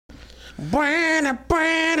Hey,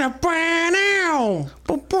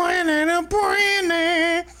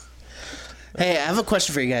 I have a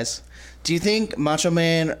question for you guys. Do you think Macho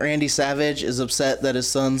Man Randy Savage is upset that his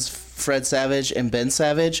sons Fred Savage and Ben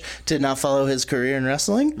Savage did not follow his career in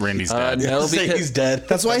wrestling? Randy's dead. No, because he's dead.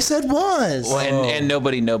 That's why I said was. Well, and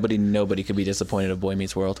nobody could be disappointed of Boy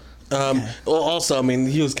Meets World. Well, also, I mean,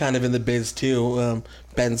 he was kind of in the biz too.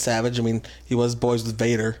 Ben Savage. I mean, he was Boys with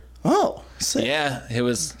Vader. Oh, sick. Yeah, it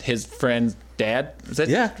was his friend's dad. Is that,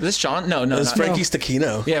 Yeah. Is this Sean? No, It was not Frankie no.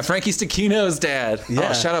 Stacchino. Yeah, Frankie Stacchino's dad. Yeah.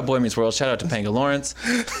 Oh, shout out Boy Meets World. Shout out to Panga Lawrence.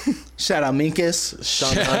 Shout out Minkus.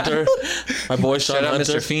 Sean Hunter. My boy Sean Shout out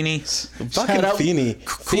Hunter. Mr. Feeney. Fucking Shout out Feeney.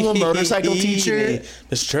 cool motorcycle teacher.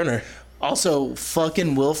 Mr. Turner. Also,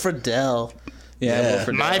 fucking Wilfred Dell. Yeah, Yeah.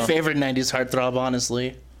 Wilfred My Dell. favorite 90s heartthrob,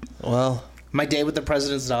 honestly. Well, My Date with the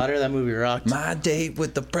President's Daughter. That movie rocked. My date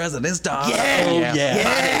with the president's daughter. Yeah. Oh,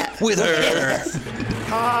 yeah. With her.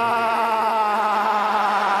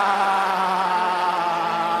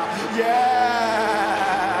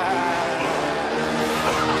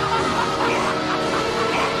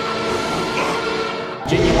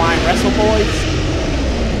 Genuine Wrestleboys.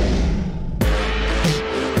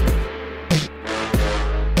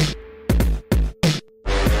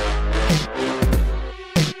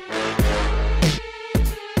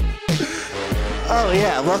 Oh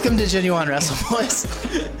yeah, welcome to Genuine Wrestleboys,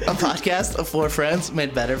 a podcast of four friends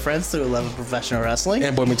made better friends through a love of professional wrestling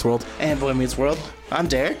and Boy Meets World. and Boy Meets World. I'm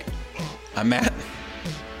Derek. I'm Matt.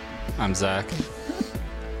 I'm Zach.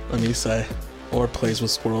 Let me say. Or Plays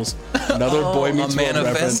with Squirrels. Another Boy Meets a World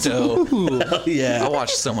reference. manifesto. Hell yeah. I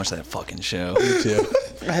watched so much of that fucking show. Me too.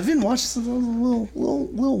 I haven't watched the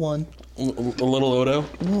little one, A little Odo.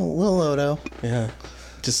 little Odo. Yeah.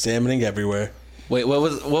 Just salmoning everywhere. Wait, what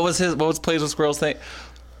was Plays with Squirrels thing?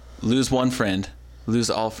 Lose one friend, lose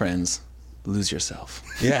all friends, lose yourself.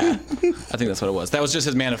 Yeah. I think that's what it was. That was just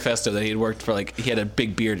his manifesto that he had worked for. Like, he had a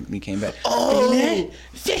big beard and he came back. Oh,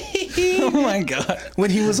 Oh my god. when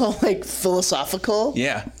he was all like philosophical.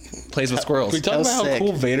 Yeah, Plays with Squirrels. We talk That was about how sick.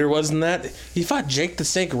 cool Vader was in that. He fought Jake the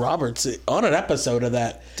Snake Roberts on an episode of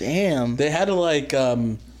that. Damn. They had to like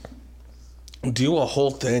do a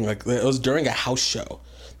whole thing. Like it was during a house show.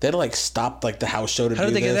 They had to like stop like the house show to How do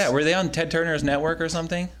did they get this. that? Were they on Ted Turner's network or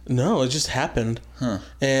something? No, it just happened. Huh.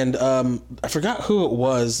 And I forgot who it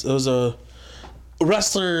was. It was a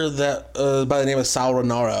wrestler that by the name of Sal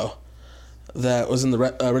Renaro that was in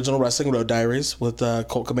the original Wrestling Road Diaries with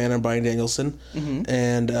Colt Cabana and Bryan Danielson. Mm-hmm.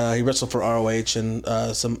 And he wrestled for ROH and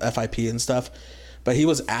some FIP and stuff. But he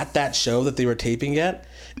was at that show that they were taping at,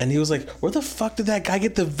 and he was like, where the fuck did that guy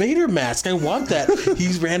get the Vader mask? I want that.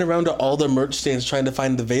 He ran around to all the merch stands trying to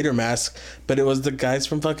find the Vader mask, but it was the guys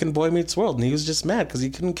from fucking Boy Meets World, and he was just mad because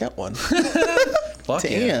he couldn't get one. Fuck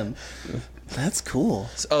yeah. Damn. That's cool.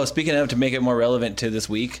 Oh, speaking of, to make it more relevant to this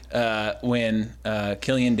week, when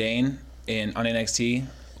Killian Dane on NXT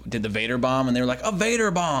did the Vader bomb, and they were like, a Vader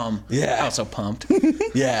bomb. Yeah. I was so pumped.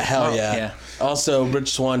 Yeah, hell Oh, yeah. yeah. Also, Rich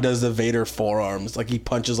Swann does the Vader forearms. Like, he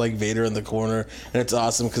punches like Vader in the corner, and it's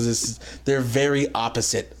awesome because they're very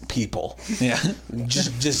opposite people. Yeah.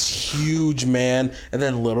 Just huge man, and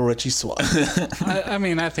then little Richie Swann. I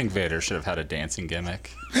mean, I think Vader should have had a dancing gimmick,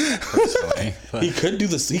 personally. But, He can do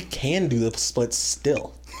the split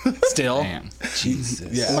still. Still. damn.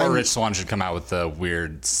 Jesus. Yeah. Or Rich Swann should come out with the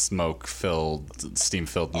weird smoke-filled,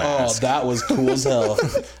 steam-filled Oh, mask. that was cool as hell.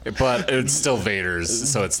 But it's still Vader's,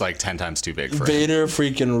 so it's like 10 times too big for him. Vader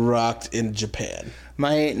freaking rocked in Japan.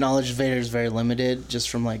 My knowledge of Vader is very limited, just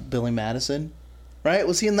from like Billy Madison. Right?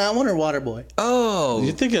 Was he in that one or Waterboy? Oh.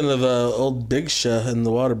 You're thinking of old Big Show and the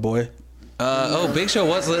Waterboy. Big Show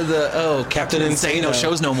was Captain Insano. Insano.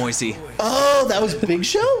 Shows no moisey. Oh, that was Big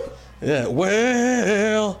Show? Yeah,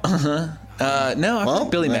 well... No, I think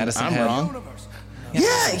Billy then Madison I'm had. wrong.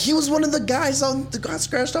 Yeah, he was one of the guys that got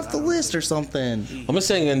scratched off the list or something. I'm just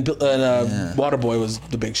saying, and Waterboy was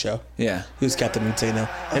the Big Show. Yeah. He was Captain Insano.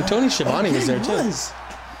 And Tony Schiavone was there, too.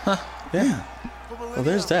 Huh. Yeah. Well,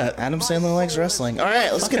 there's that. Adam Sandler likes wrestling. All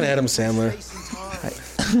right, let's Fucking get Adam Sandler.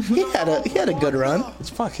 He had a good run. Let's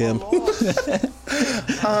fuck him.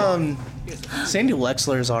 Sandy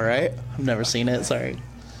Wexler's all right. I've never seen it. Sorry.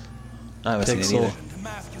 I haven't seen it either.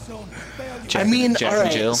 I mean, Jack all and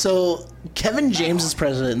right. Jill. So Kevin James is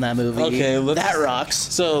president in that movie. Okay, that rocks.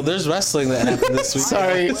 So there's wrestling that happened this week.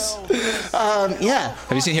 Sorry. Yeah.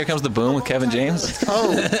 Have you seen Here Comes the Boom with Kevin James?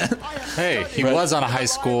 Oh, Hey, he was on a high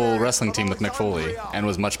school wrestling team with Mick Foley and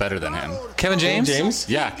was much better than him. Kevin James?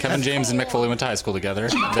 Yeah, Kevin James and Mick Foley went to high school together.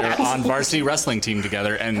 They're on varsity wrestling team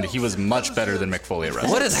together, and he was much better than Mick Foley at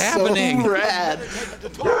wrestling. What is happening? so rad.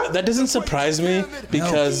 That doesn't surprise me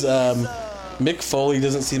because Mick Foley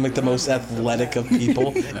doesn't seem like the most athletic of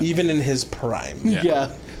people, even in his prime.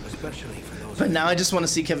 Yeah. But now I just want to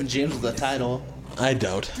see Kevin James with the title. I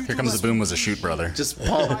don't. Here Comes the Boom was a shoot, brother. Just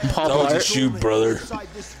Paul Don't Blart. just shoot, brother.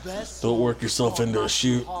 Don't work yourself into a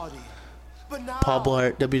shoot. Paul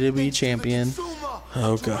Blart, WWE champion.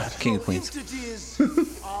 Oh, God. King of Queens.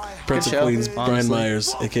 Prince of show, Queens, Brian honestly.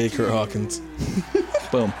 Myers, a.k.a. Kurt Hawkins.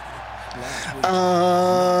 Boom.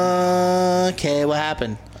 Okay, what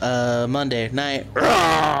happened? Monday night.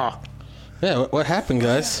 Raw. Yeah, what happened,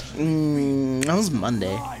 guys? That was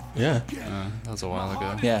Monday. Yeah. That was a while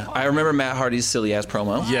ago. Yeah, I remember Matt Hardy's silly ass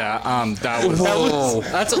promo. Yeah,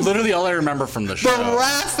 that's literally all I remember from the show. The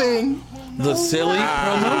laughing. The silly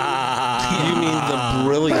promo? You mean the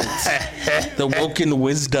brilliance, the woken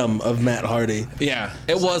wisdom of Matt Hardy. Yeah,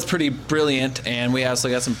 it was pretty brilliant, and we also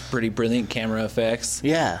got some pretty brilliant camera effects.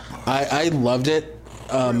 Yeah. I loved it.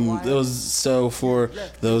 It was so, for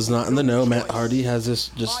those not in the know, Matt Hardy has this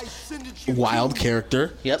just wild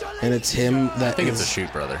character. Yep. And it's him that I think it's a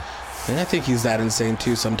shoot, brother. And I think he's that insane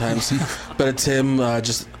too sometimes. But it's him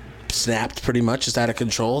just snapped pretty much, just out of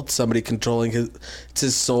control. It's somebody controlling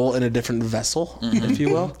his soul in a different vessel, if you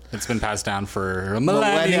will. It's been passed down for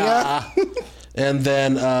millennia. And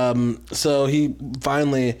then, so he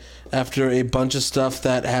finally, after a bunch of stuff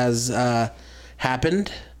that has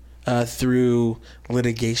happened through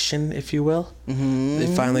litigation, if you will,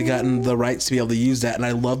 they've finally gotten the rights to be able to use that. And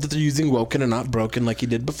I love that they're using Woken and not Broken like he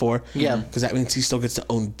did before. Yeah. Because that means he still gets to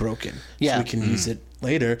own Broken. Yeah. So we can use it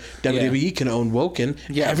later. WWE can own Woken.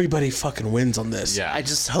 Yeah. Everybody fucking wins on this. Yeah. I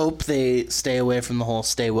just hope they stay away from the whole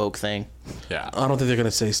stay woke thing. Yeah. I don't think they're going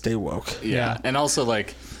to say stay woke. Yeah. And also,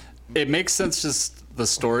 like, it makes sense just the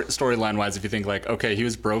storyline wise if you think, like, okay, he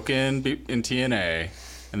was broken in TNA,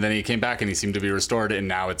 and then he came back and he seemed to be restored, and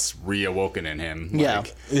now it's reawoken in him. Yeah.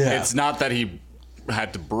 Like, Yeah. It's not that he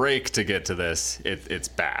had to break to get to this. It's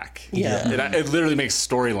back. Yeah. It literally makes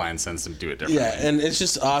storyline sense to do it differently. Yeah, and it's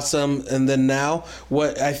just awesome. And then now,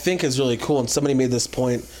 what I think is really cool, and somebody made this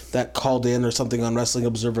point that called in or something on Wrestling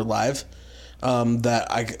Observer Live,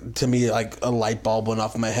 to me, like a light bulb went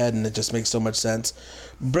off in my head, and it just makes so much sense.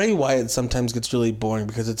 Bray Wyatt sometimes gets really boring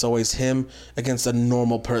because it's always him against a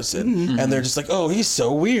normal person, and they're just like, "Oh, he's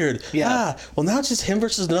so weird." Yeah. Well, now it's just him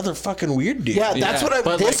versus another fucking weird dude. Yeah, that's what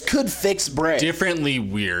But, this like, could fix Bray. Differently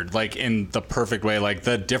weird, like in the perfect way. Like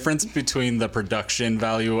the difference between the production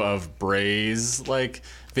value of Bray's like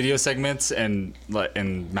video segments and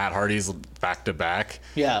Matt Hardy's back to back,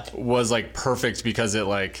 Yeah. was like perfect because it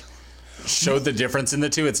like showed the difference in the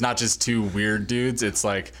two. It's not just two weird dudes. It's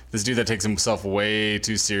like this dude that takes himself way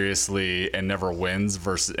too seriously and never wins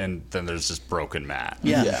versus, and then there's just broken Matt.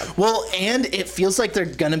 Yeah. Well, and it feels like they're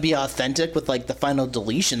gonna be authentic with like the final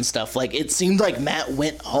deletion stuff. Like it seemed like Matt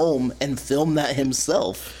went home and filmed that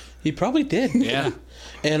himself. He probably did. Yeah.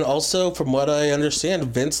 And also, from what I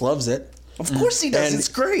understand, Vince loves it. Of course he does. It's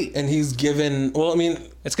great. And he's given, well, I mean,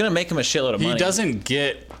 It's going to make him a shitload of money. He doesn't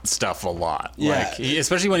get stuff a lot. Yeah. Like,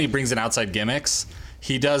 especially when he brings in outside gimmicks.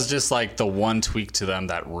 He does just like the one tweak to them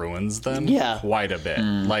that ruins them quite a bit.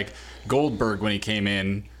 Like Goldberg when he came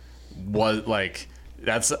in was like,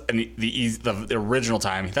 that's the original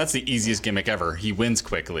time. That's the easiest gimmick ever. He wins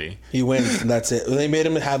quickly. he wins, and that's it. They made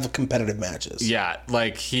him have competitive matches. Yeah,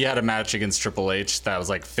 like he had a match against Triple H that was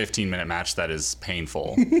like 15-minute match that is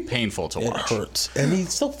painful to It watch. hurts. And he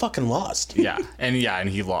still fucking lost. Yeah, and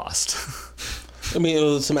he lost. I mean, it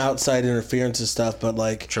was some outside interference and stuff, but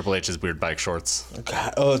like, Triple H's weird bike shorts.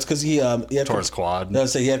 God, it's because he had Tore his quad. No,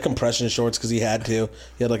 say he had compression shorts because he had to.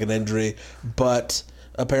 He had like an injury, but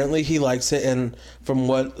apparently he likes it. And from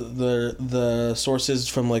what the sources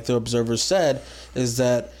from like the observers said, is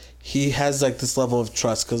that he has like this level of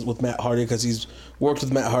trust with Matt Hardy because he's worked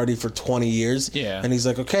with Matt Hardy for 20 years. Yeah. And he's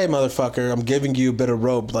like, okay, motherfucker, I'm giving you a bit of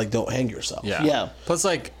rope. Like, don't hang yourself. Yeah. Yeah. Plus,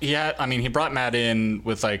 like, he brought Matt in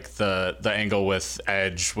with like the angle with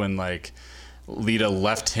Edge when like Lita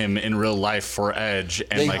left him in real life for Edge,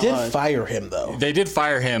 and They like did fire him though. they did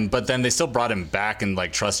fire him, but then they still brought him back and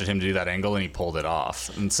like trusted him to do that angle, and he pulled it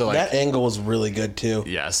off. And so like That angle was really good too.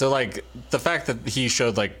 yeah, so like the fact that he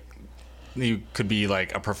showed like he could be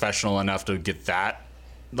like a professional enough to get that,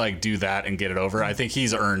 like do that and get it over. I think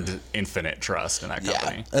he's earned infinite trust in that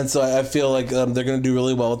company. And so I feel like they're going to do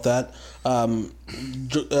really well with that.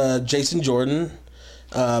 Jason Jordan,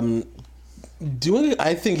 I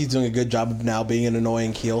think he's doing a good job of now being an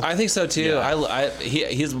annoying heel. I think so too. Yeah.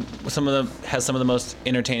 He's has some of the most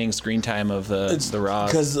entertaining screen time of the Raw.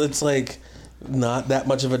 Because it's like not that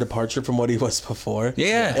much of a departure from what he was before.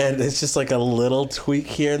 Yeah. And it's just like a little tweak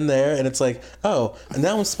here and there. And it's like, oh,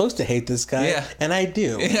 now I'm supposed to hate this guy. Yeah. And I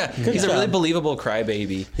do. Yeah, Good he's job. a really believable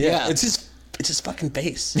crybaby. Yeah. Yeah. It's just it's his fucking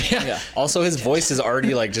face. Yeah. Also, his voice is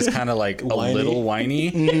already like just kind of like Whiny. a little whiny,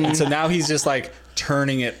 and so now he's just like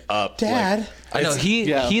turning it up. Dad. I know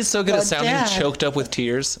he's so good at sounding Dad. choked up with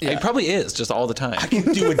tears. He probably is just all the time. I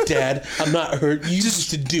can do it, Dad. I'm not hurt. You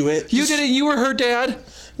used to do it. You did it. You were hurt, Dad.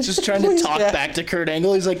 Just trying to Please, talk Dad. back to Kurt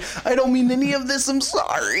Angle. He's like, I don't mean any of this. I'm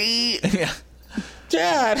sorry. Yeah.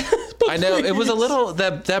 Dad. I know it was a little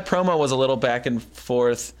that promo was a little back and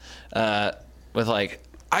forth with like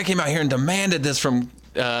I came out here and demanded this from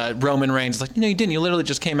Roman Reigns. It's like, you didn't. You literally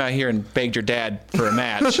just came out here and begged your dad for a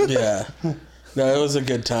match. Yeah. No, it was a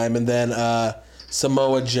good time. And then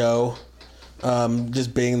Samoa Joe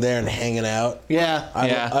just being there and hanging out. Yeah.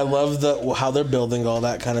 I love how they're building all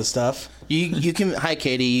that kind of stuff. You can. Hi,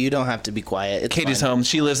 Katie. You don't have to be quiet. It's Katie's fine. home.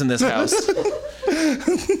 She lives in this house.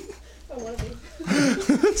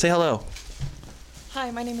 Say hello. Hi,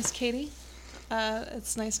 my name is Katie.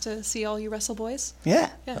 It's nice to see all you Wrestle Boys. Yeah.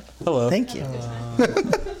 Yeah. Hello. Thank you.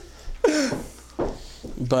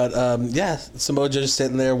 But yeah, Samoa Joe just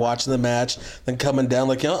sitting there watching the match, then coming down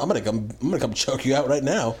like, I'm gonna come choke you out right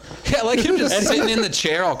now. Yeah, like him just sitting in the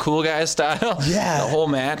chair, all cool guy style. Yeah, the whole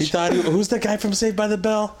match. He thought, who's that guy from Saved by the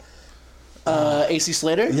Bell? AC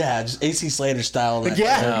Slater. Yeah, just AC Slater style.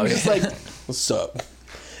 Yeah. Just like, What's up?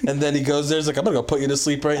 And then he goes there, he's like, I'm gonna go put you to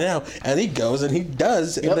sleep right now. And he goes and he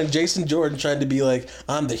does. Yep. And then Jason Jordan tried to be like,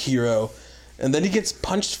 I'm the hero. And then he gets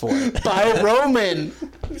punched for it. by Roman.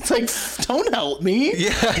 It's like, don't help me.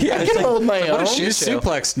 Yeah, I can hold my own. shit You show.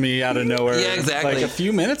 suplexed me out of nowhere. Yeah, exactly. Like a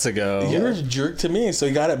few minutes ago. You were a jerk to me, so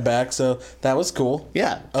he got it back. So that was cool.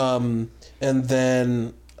 Yeah. And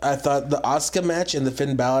then I thought the Asuka match and the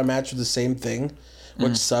Finn Balor match were the same thing,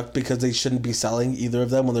 which sucked because they shouldn't be selling either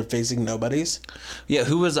of them when they're facing nobodies. Yeah,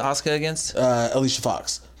 who was Asuka against? Alicia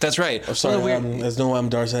Fox. That's right. Sorry, as Noam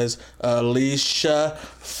Dar says, Alicia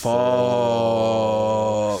Fox.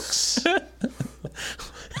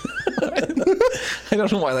 I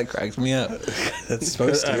don't know why that cracks me up. That's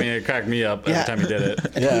supposed to. I mean, it cracked me up every time you did it.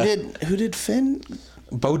 Yeah. Who did Finn?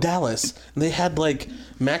 Bo Dallas. And they had like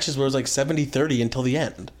matches where it was like 70-30 until the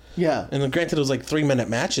end. Yeah. And granted, it was like 3-minute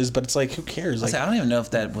matches, but it's like, who cares? Like, I don't even know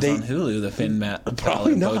if that was on Hulu, the Finn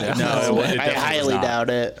Probably not. No, it I definitely highly was not. doubt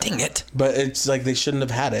it. Dang it. But it's like they shouldn't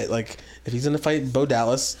have had it. Like, if he's gonna fight Bo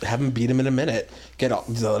Dallas, have him beat him in a minute. Let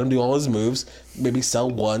him do all his moves. Maybe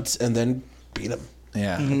sell once and then beat him.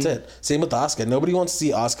 Yeah. That's it. Same with Asuka. Nobody wants to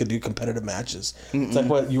see Asuka do competitive matches. It's like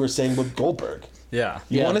what you were saying with Goldberg. Yeah.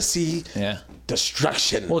 You want to see Yeah.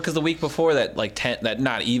 destruction. Well, because the week before that, like that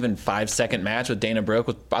not even 5-second match with Dana Brooke,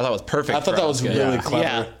 I thought was perfect. I thought for that was Asuka. really Yeah. clever.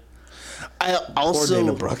 Yeah. I Or also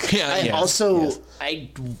Dana Brooke. Yeah, I yes, also yes. I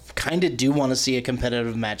kind of do want to see a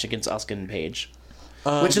competitive match against Asuka and Paige,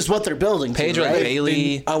 which is what they're building. Paige to, or right?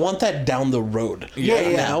 Bailey. I want that down the road.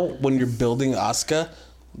 Yeah. Now, when you're building Asuka,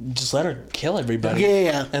 just let her kill everybody.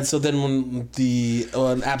 Yeah. And so then when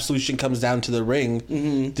Absolution comes down to the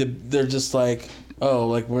ring, they're just like, oh,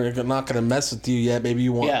 like we're not gonna mess with you yet. Maybe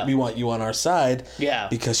we want you on our side. Yeah.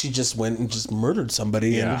 Because she just went and just murdered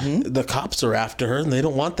somebody, Yeah. and the cops are after her, and they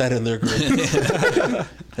don't want that in their group. They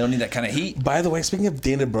don't need that kind of heat. By the way, speaking of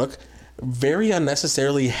Dana Brooke, very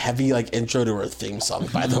unnecessarily heavy like intro to her theme song.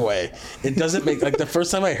 By the way, it doesn't make like the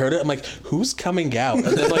first time I heard it, I'm like, who's coming out?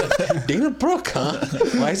 And then like Dana Brooke, huh?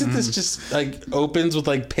 Why isn't this just like opens with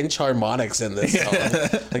like pinch harmonics in this song?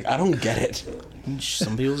 Like I don't get it.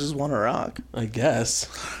 Some people just want to rock. I guess.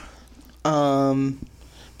 The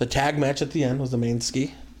tag match at the end was the main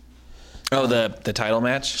ski. Oh, the title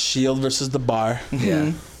match. Shield versus the Bar.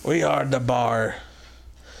 Yeah. We are the Bar.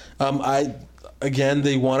 Again,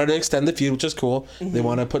 they wanted to extend the feud, which is cool. They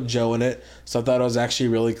want to put Joe in it, so I thought it was actually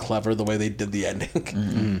really clever the way they did the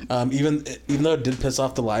ending. Even though it did piss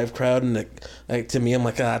off the live crowd, and to me, I'm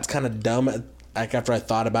like, that's kind of dumb. Like after I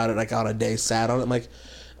thought about it, like on a day sat on it, I'm like,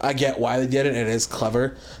 I get why they did it. And it is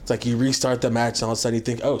clever. It's like you restart the match, and all of a sudden you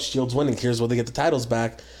think, oh, Shield's winning. Here's where they get the titles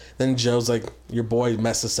back. Then Joe's like, your boy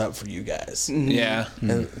messed this up for you guys. Yeah.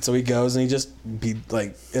 And so he goes and he just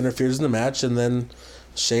interferes in the match, and then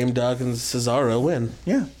Shame Dog and Cesaro win.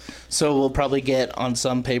 Yeah. So we'll probably get on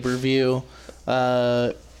some pay-per-view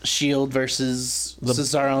Shield versus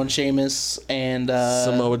Cesaro and Sheamus and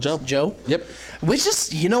Samoa Joe. Yep. Which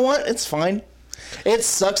is, you know what? It's fine. It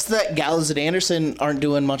sucks that Gallows and Anderson aren't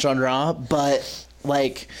doing much on Raw, but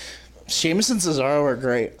like Sheamus and Cesaro are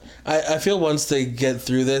great. I feel once they get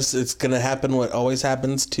through this, it's going to happen what always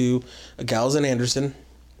happens to Gallows and Anderson.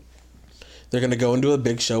 They're going to go into a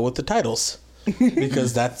big show with the titles.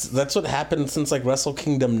 Because that's what happened since like Wrestle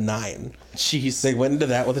Kingdom 9. Jeez. They went into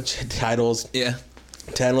that with the titles. Yeah.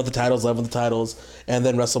 10 with the titles, 11 with the titles, and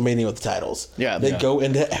then WrestleMania with the titles. Yeah. They go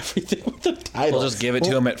into everything with the titles. We'll just give it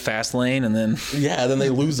to them at Fastlane, and then then they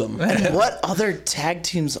lose them. What other tag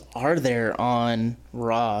teams are there on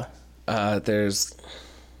Raw? there's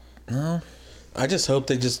I just hope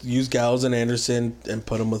they just use Gallows and Anderson and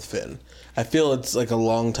put them with Finn. I feel it's like a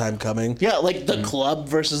long time coming. Yeah, like the Club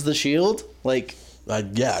versus the Shield. Like, I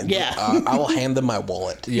will hand them my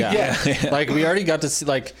wallet. Yeah. Like we already got to see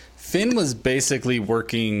like Finn was basically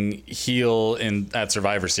working heel at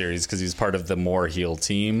Survivor Series because he's part of the more heel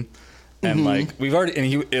team, and like we've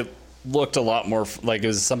already it looked a lot more like it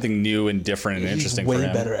was something new and different and interesting. Way for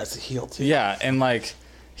him. better as a heel too. Yeah, and like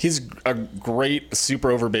he's a great super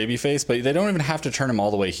over babyface, but they don't even have to turn him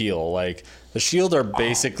all the way heel. Like the Shield are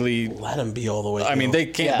basically Let him be all the way. I mean, they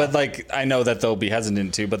can't, but like I know that they'll be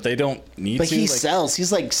hesitant to, but they don't need but to. he like, sells.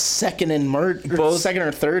 He's like second in merch, second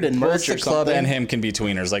or third in both merch. the Or club something. and him can be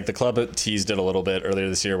tweeners. Like the club teased it a little bit earlier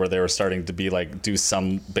this year, where they were starting to be like do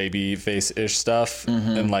some baby face ish stuff,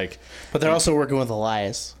 and like. But they're also working with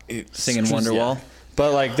Elias. singing Wonderwall.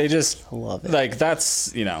 But like they just love it. like that's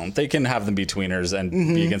they can have them be tweeners and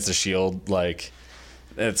be against the Shield. Like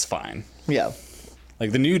it's fine. Yeah.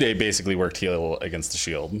 Like the New Day basically worked heel against the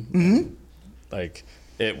Shield. Like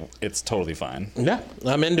it's totally fine. Yeah,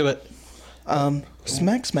 I'm into it.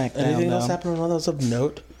 SmackDown. Anything else though. happen on those of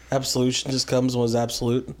note? Absolution just comes and was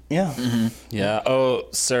absolute. Yeah. Yeah. Oh,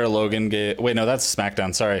 Sarah Logan gave. Wait, no, that's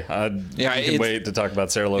SmackDown. Sorry. You can wait to talk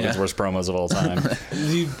about Sarah Logan's worst promos of all time.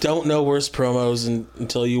 You don't know worst promos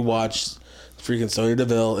until you watch freaking Sonya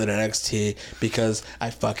Deville in NXT because I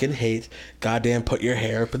fucking hate goddamn put your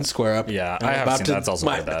hair up and square up. Yeah, I'm I have about seen to- that's also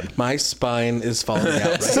really bad. My spine is falling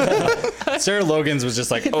out right now. Sarah Logan's was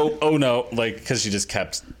just like, oh no, like because she just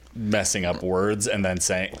kept messing up words and then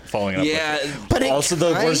following up. Yeah, with but it also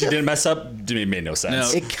the words she kinda- didn't mess up made no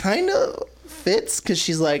sense. No. It kind of fits because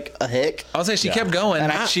she's like a hick. I'll say she kept going.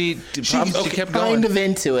 And she kept Kind going. of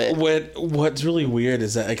into it. What's really weird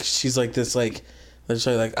is that like she's like this like they're just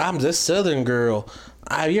like I'm this Southern girl.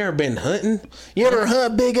 Have you ever been hunting? You ever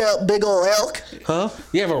hunt big old elk? Huh?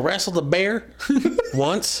 You ever wrestled a bear?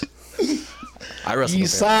 Once? I wrestled You a bear.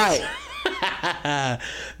 sigh.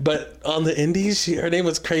 But on the indies, her name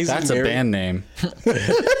was Crazy That's Mary. a band name.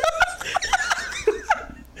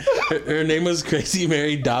 Her name was Crazy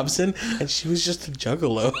Mary Dobson, and she was just a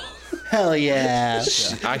juggalo. Hell yeah.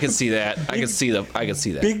 I could see that. I could see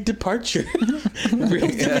that. Big departure. Really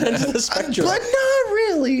different end of the spectrum. But not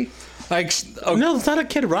really. Like No, it's not a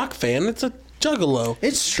Kid Rock fan. It's a juggalo.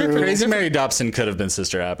 It's true. Crazy Mary Dobson could have been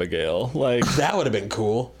Sister Abigail. Like That would have been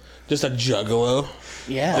cool. Just a juggalo.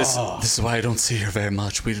 Yeah. this is why I don't see her very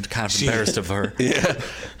much. We're kind of embarrassed of her. Yeah.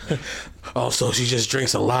 Also, she just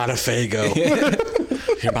drinks a lot of Faygo.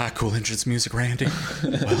 Hear my cool entrance music, Randy?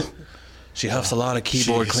 She huffs a lot of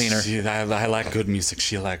keyboard cleaner. I like good music.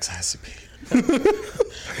 She likes ICP.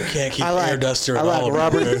 Can't keep I like air duster I at like all.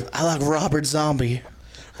 Robert. I like Robert Zombie.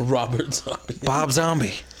 Robert Zombie. Bob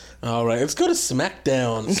Zombie. All right, let's go to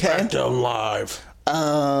SmackDown. Okay. SmackDown Live.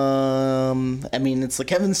 I mean, it's the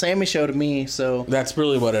Kevin Sammy show to me. So That's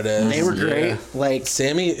really what it is. they were great. Like,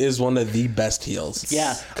 Sammy is one of the best heels.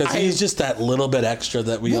 Yeah. Because he's just that little bit extra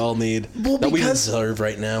that we all need. well, that we because- deserve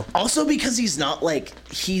right now. also because he's not like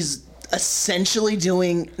he's essentially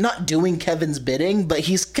not doing Kevin's bidding, but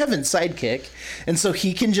he's Kevin's sidekick, and so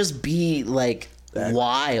he can just be like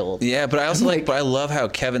wild. Yeah, but I also but I love how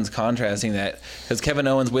Kevin's contrasting that because Kevin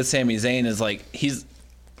Owens with Sami Zayn is like he's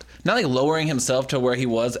not like lowering himself to where he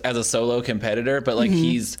was as a solo competitor, but like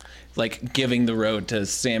he's like giving the road to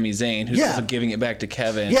Sami Zayn, who's also giving it back to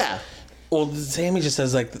Kevin. Yeah. Well, Sammy just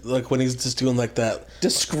says like when he's just doing like that.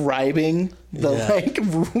 Describing the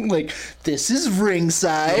Yeah. like this is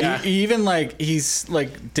ringside. Yeah, he even like he's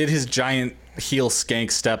like did his giant heel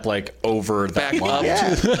skank step like over that Back line,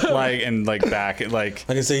 up. like and like back like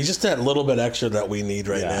Like I say, he's just that little bit extra that we need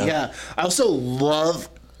right now. Yeah. I also love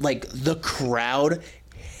like the crowd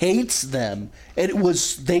hates them.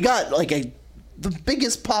 They got like the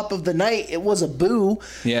biggest pop of the night. It was a boo.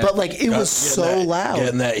 Yeah. But like it was so loud.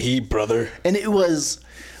 Getting that heat, brother. And it was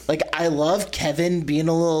like I love Kevin being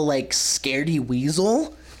a little like scaredy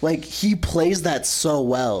weasel. Like he plays that so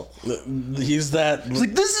well. He's that. It's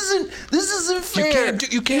like this isn't fair.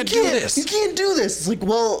 You can't do this. You can't do this. It's like,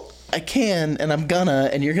 well, I can and I'm gonna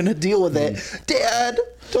and you're gonna deal with it. Dad,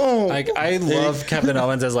 don't. like I love Kevin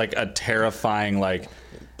Owens as like a terrifying like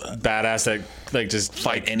badass that like just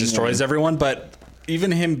Fight anyone. destroys everyone, but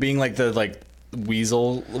even him being like the like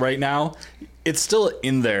weasel right now, it's still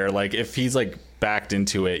in there. Like if he's like backed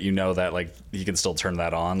into it, you know that like he can still turn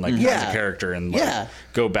that on like as a character and like, Yeah.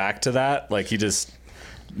 go back to that. Like he just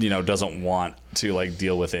doesn't want to like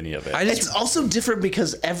deal with any of it. It's also different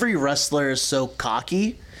because every wrestler is so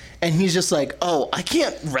cocky. And he's just like, oh, I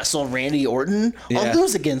can't wrestle Randy Orton. I'll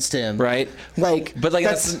lose against him. Right. Like, but like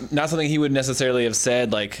that's not something he would necessarily have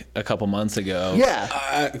said like a couple months ago. Yeah.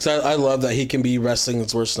 I love that he can be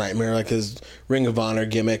wrestling's worst nightmare, like his Ring of Honor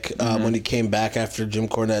gimmick when he came back after Jim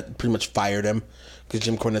Cornette pretty much fired him because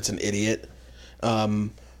Jim Cornette's an idiot.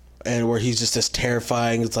 And where he's just this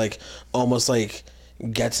terrifying, it's like almost like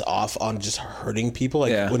gets off on just hurting people,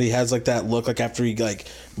 like when he has like that look like after he like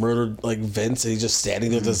murdered like Vince and he's just standing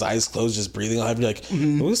there with his eyes closed just breathing on heavy, like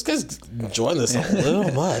this guy's enjoying this a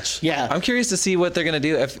little much. I'm curious to see what they're gonna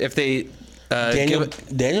do if they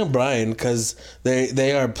Daniel Bryan, because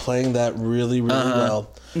they are playing that really well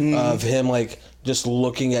of him like just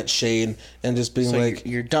looking at Shane and just being like,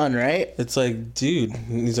 you're done, right? It's like, dude.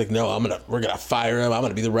 And he's like, no, we're gonna fire him. I'm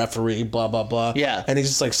gonna be the referee. Blah blah blah. Yeah. And he's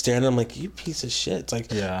just like staring at him like, you piece of shit. It's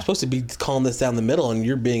like you're supposed to be calling this down the middle, and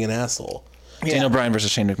you're being an asshole. Daniel Bryan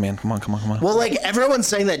versus Shane McMahon. Come on. Well, like everyone's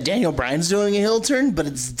saying that Daniel Bryan's doing a heel turn, but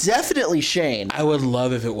it's definitely Shane. I would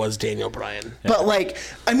love if it was Daniel Bryan. But like,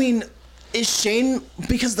 I mean, is Shane,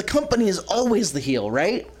 because the company is always the heel,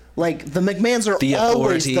 right? Like, the McMahons are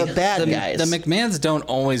always the bad guys. The McMahons don't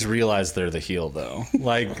always realize they're the heel, though.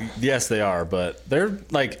 Like, yes, they are, but they're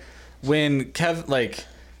like when Kevin,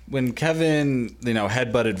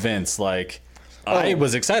 headbutted Vince, like. I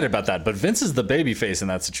was excited about that, but Vince is the babyface in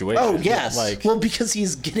that situation. Oh, yes. Well, because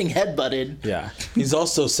he's getting headbutted. Yeah. He's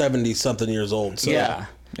also 70-something years old. So. Yeah.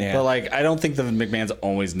 But, like, I don't think the McMahons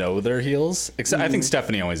always know they're heels. Except I think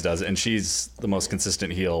Stephanie always does, and she's the most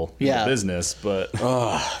consistent heel in the business. But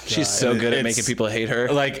she's so good at making people hate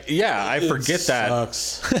her. Like, I forget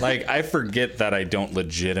sucks. that. Like, I forget that I don't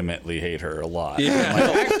legitimately hate her a lot. Yeah.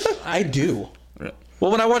 Like, I do. Well,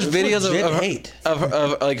 when I watch videos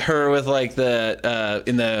of like her with like the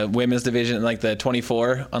in the women's division, like the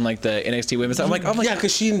 24 on like the NXT women's, I'm like, oh my god,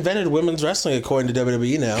 because she invented women's wrestling according to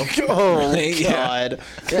WWE now. Oh my god,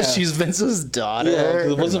 because she's Vince's daughter. Yeah,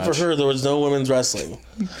 if it wasn't for her, there was no women's wrestling.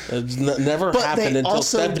 It never happened until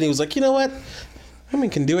Stephanie was like, you know what? Women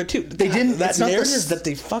can do it too. They didn't. That narrative that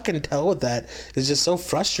they fucking tell with that is just so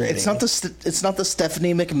frustrating. It's not the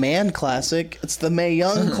Stephanie McMahon classic. It's the Mae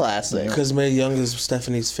Young classic. Because Mae Young is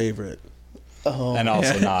Stephanie's favorite. Oh, and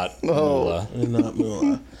also not Moolah. And not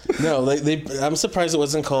Moolah. No, I'm surprised it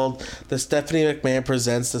wasn't called the Stephanie McMahon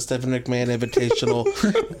Presents the Stephanie McMahon Invitational,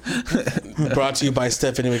 brought to you by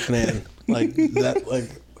Stephanie McMahon. Like that, like.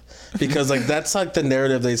 Because like that's like the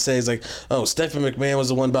narrative they say is like, oh, Stephanie McMahon was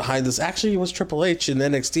the one behind this. Actually, it was Triple H in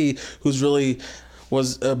NXT, who's really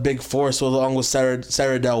was a big force, along with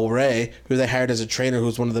Sarah Del Rey, who they hired as a trainer,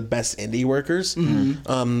 who's one of the best indie workers.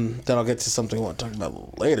 That I'll get to something I want to talk about a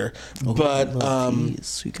little later. We got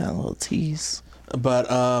a little tease. But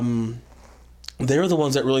they were the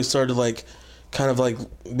ones that really started like, kind of like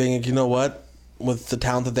being like, you know what, with the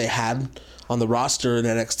talent that they had on the roster in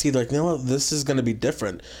NXT, they're like, you know what, this is going to be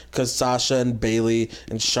different, because Sasha and Bayley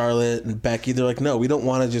and Charlotte and Becky, they're like, no, we don't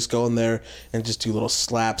want to just go in there and just do little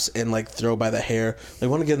slaps and like throw by the hair. They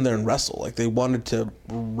want to get in there and wrestle. Like they wanted to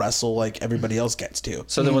wrestle like everybody else gets to.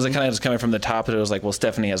 So then was it kind of just coming from the top that it was like, well,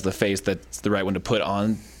 Stephanie has the face that's the right one to put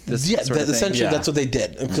on this sort of thing? Essentially that's what they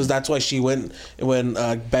did, because that's why she went when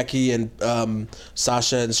Becky and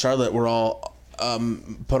Sasha and Charlotte were all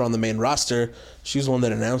put on the main roster. She was the one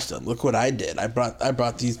that announced them. Look what I did. I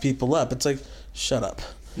brought these people up. It's like, shut up.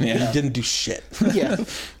 Yeah. You didn't do shit. Yeah.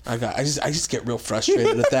 I just get real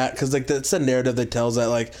frustrated at that, because like that's the narrative that tells that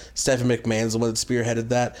like Stephanie McMahon's the one that spearheaded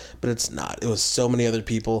that, but it's not. It was so many other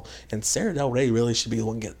people, and Sarah Del Rey really should be the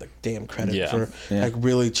one getting the damn credit for like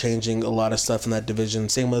really changing a lot of stuff in that division.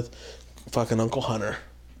 Same with fucking Uncle Hunter.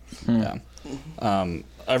 Yeah.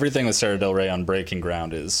 Everything with Sarah Del Rey on Breaking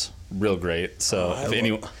Ground is real great. So if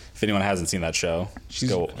anyone hasn't seen that show,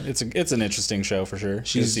 go. It's an interesting show for sure.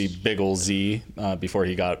 You see Big Ol' Z before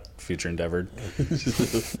he got future endeavored.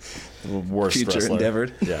 Worst future wrestler.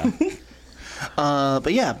 Endeavored. Yeah.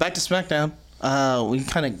 But yeah, back to SmackDown. We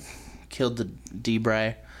kind of killed the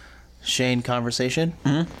D-Bry Shane conversation.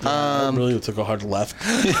 Really took a hard left.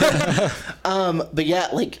 But yeah,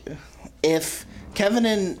 like if Kevin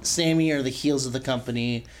and Sami are the heels of the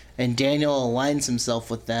company, and Daniel aligns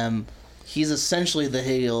himself with them, he's essentially the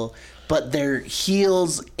heel, but they're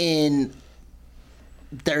heels they're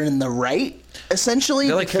in the right, essentially.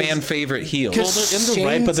 They're like fan favorite heels. Well, they're in the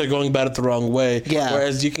right, but they're going about it the wrong way. Yeah.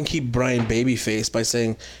 Whereas you can keep Brian babyface by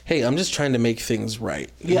saying, hey, I'm just trying to make things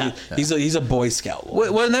right. Yeah. He's a Boy Scout.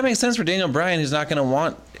 Well, and that makes sense for Daniel Bryan, who's not going to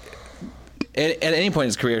want at any point in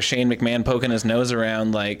his career, Shane McMahon poking his nose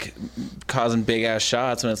around, like causing big ass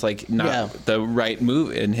shots when it's like not the right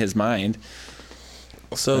move in his mind.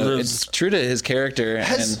 So it's true to his character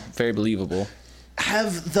and very believable.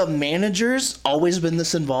 Have the managers always been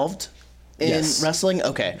this involved in wrestling?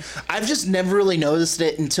 Okay, I've just never really noticed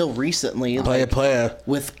it until recently. Playa.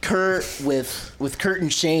 With Kurt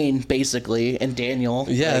and Shane basically, and Daniel.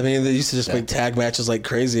 Yeah, I mean they used to just make tag matches like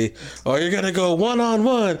crazy. Oh, you're gonna go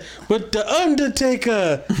 1-on-1 with the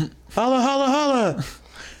Undertaker. Holla, holla, holla.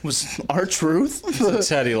 Was R-Truth?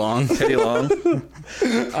 Teddy Long. Teddy Long.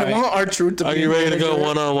 I want R-Truth to be. Are you ready to go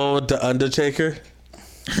 1-on-1 with the Undertaker?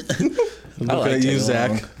 Look at you,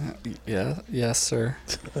 Zach. Yeah. Yes, sir.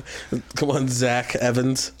 Come on, Zach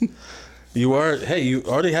Evans. You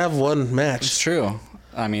already have one match. It's true.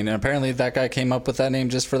 I mean, apparently that guy came up with that name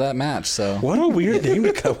just for that match. So what a weird name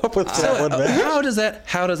to come up with that one match. How does that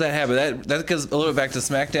happen? That goes a little bit back to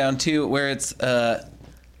SmackDown too, where it's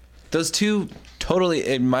those two totally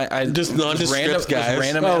just nondescript guys,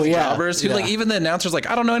 random jobbers who like even the announcer's like,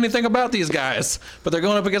 I don't know anything about these guys, but they're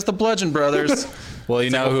going up against the Bludgeon Brothers. Well, you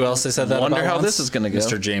know who else they said that wonder about how once? this is going to go.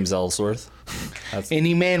 Mr. James Ellsworth.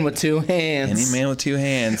 Any man with two hands. Any man with two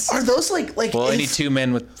hands. Are those like? Well, any two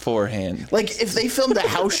men with four hands. Like if they filmed a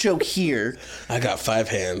house show here. I got 5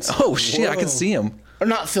 hands. Oh shit! Whoa. I can see him. Or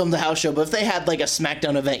not filmed the house show, but if they had like a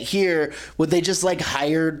SmackDown event here, would they just like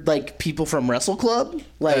hire like people from Wrestle Club?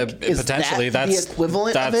 Like is potentially that's the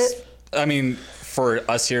equivalent of it? I mean, for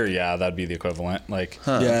us here, yeah, that'd be the equivalent. Like,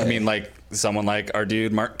 Yeah. I mean, like someone like our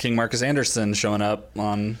dude King Marcus Anderson showing up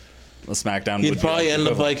on the SmackDown. He'd probably end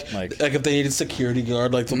up like if they needed security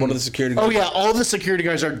guard, like one of the security guards. Oh yeah, all the security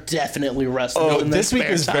guards are definitely wrestling. Oh, in their this week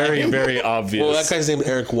spare is time. very, very obvious. Well, that guy's named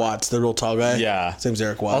Eric Watts, the real tall guy. Yeah. His name's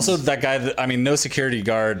Eric Watts. Also, that guy, I mean, no security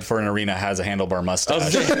guard for an arena has a handlebar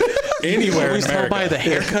mustache. Anywhere in in America. by the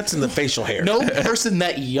haircuts and the facial hair. No person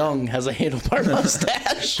that young has a handlebar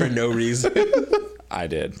mustache. For no reason. I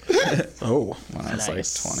did Oh. when I was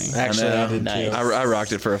Nice. like 20. Actually, I did Nice. too. I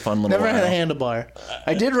rocked it for a fun little Never while. had a handlebar.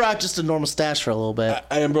 I did rock just a normal stash for a little bit.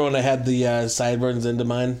 I remember when I had the sideburns into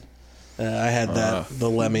mine. I had that, the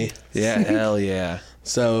Lemmy. Yeah, hell yeah.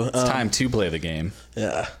 So It's time to play the game.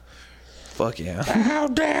 yeah. Fuck yeah. Bow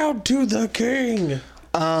down to the king.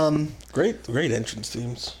 Great entrance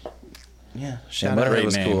themes. Yeah, Yeah, shout out, Motorhead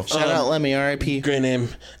was name. cool. shout out Lemmy, R.I.P. Great name.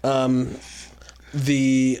 I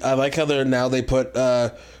like how they put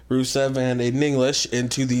Rusev and Aiden English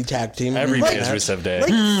into the tag team. Every Like- day is Rusev Day.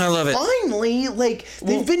 Like, I love it. Finally, like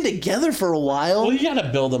they've been together for a while. Well, you got to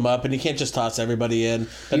build them up, and you can't just toss everybody in.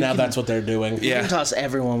 But now that's what they're doing. You Yeah. can toss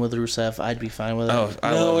everyone with Rusev. I'd be fine with it. Oh,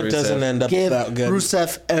 I No, love it Rusev. doesn't end up Give that good.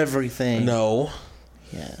 Rusev everything. No,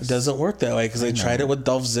 it Yes. doesn't work that way because they tried it with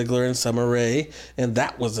Dolph Ziggler and Summer Rae, and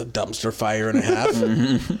that was a dumpster fire and a half.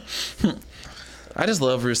 I just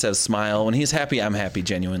love Rusev's smile. When he's happy, I'm happy,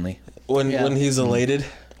 genuinely. When he's elated.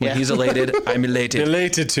 When Yeah. he's elated, I'm elated.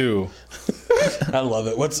 Related to. I love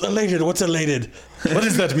it. What's elated? What's elated? What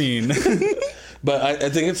does that mean? But I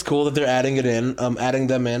think it's cool that they're adding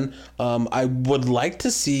them in. I would like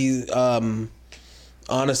to see,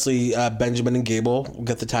 honestly, Benjamin and Gable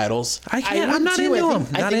get the titles. I'm not into him.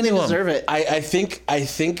 I Not think into they him. deserve it. I think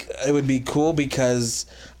it would be cool because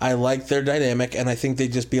I like their dynamic, and I think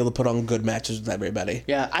they'd just be able to put on good matches with everybody.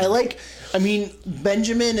 Yeah, I mean,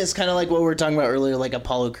 Benjamin is kind of like what we were talking about earlier, like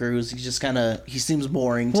Apollo Crews. He seems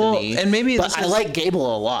boring to Well, me. and maybe but this I is- like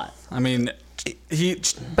Gable a lot. I mean,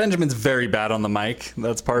 Benjamin's very bad on the mic.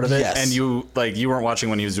 That's part of it. Yes. And you weren't watching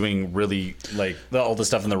when he was doing really all the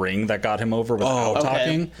stuff in the ring that got him over without okay.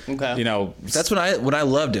 talking. Okay. You know, That's when I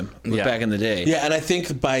loved him Yeah. back in the day. Yeah, and I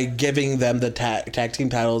think by giving them the tag team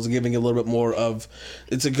titles, giving a little bit more of,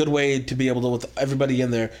 it's a good way to be able to, with everybody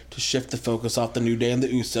in there, to shift the focus off the New Day and the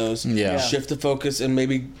Usos. Yeah. Shift the focus and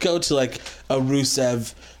maybe go to like a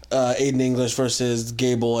Rusev, Aiden English versus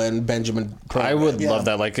Gable and Benjamin. I would Yeah. love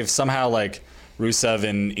that. Like if somehow like Rusev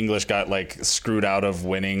and English got like screwed out of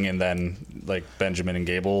winning, and then like Benjamin and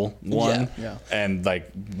Gable won, Yeah. and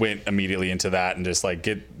like went immediately into that, and just like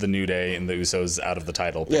get the New Day and the Usos out of the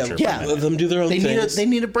title Yeah, picture. Yeah. let them do their own things. They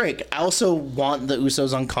need a break. I also want the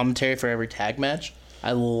Usos on commentary for every tag match.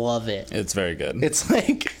 I love it. It's very good. It's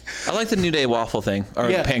like I like the New Day waffle thing or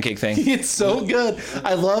yeah. pancake thing. It's so good.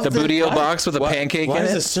 I love The Bootio box with a pancake Why in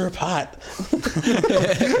is it. the syrup hot?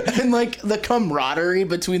 and like the camaraderie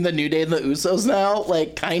between the New Day and the Usos now,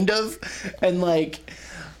 like kind of, and like,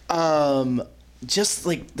 just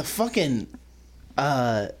like the fucking.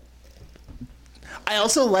 I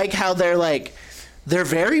also like how they're like,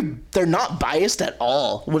 they're not biased at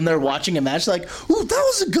all when they're watching a match. They're like, ooh, that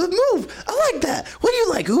was a good move. I like that. What do you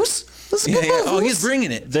like, Oos? That's a good move. Oh, he's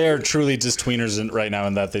bringing it. They're truly just tweeners right now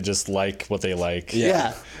in that they just like what they like.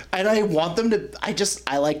 Yeah. And I want them to.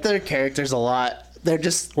 I like their characters a lot. They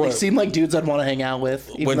seem like dudes I'd want to hang out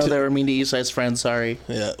with, even though they were mean to Isai's friend. Sorry.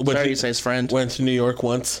 Yeah. Sorry, Isai's friend. Went to New York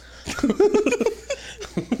once.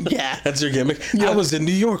 Yeah. That's your gimmick? Yeah. I was in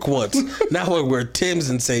New York once. Now I wear Tim's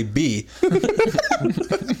and say B.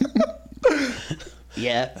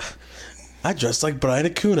 Yeah. I dress like Brian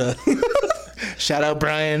Acuna. Shout out,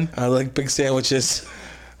 Brian. I like big sandwiches.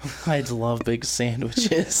 I love big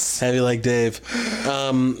sandwiches. Heavy like Dave.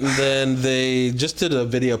 Then they just did a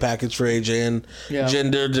video package for AJ and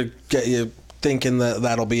Jinder to get you thinking that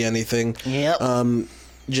that'll be anything. Yep.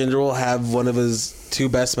 Jinder will have one of his 2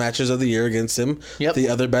 best matches of the year against him. Yep. The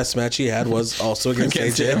other best match he had was also against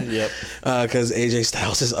AJ. Yep. Because AJ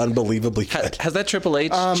Styles is unbelievably good. Has that Triple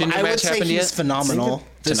H Jinder I would match say happened he's yet? phenomenal.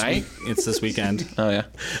 Tonight? It's this weekend. Oh, yeah.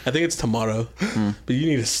 I think it's tomorrow. But you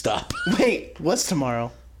need to stop. Wait, what's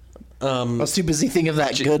tomorrow? I was too busy thinking of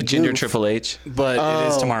that good Jinder goof. Triple H. But it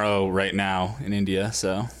is tomorrow right now in India,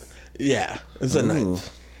 so. Yeah. It's a night.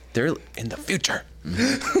 They're in the future.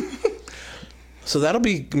 So that'll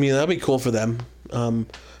be cool for them.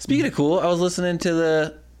 Speaking of cool, I was listening to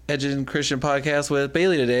the Edge and Christian podcast with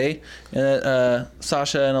Bailey today, and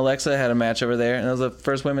Sasha and Alexa had a match over there, and it was the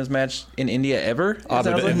first women's match in India ever. It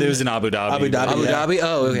was in Abu Dhabi. Abu Dhabi.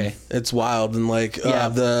 Oh, okay. It's wild, and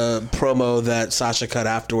the promo that Sasha cut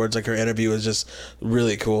afterwards, like her interview, was just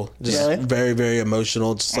really cool. Just very, very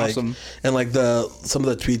emotional. Just awesome. And some of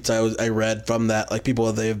the tweets I read from that, like people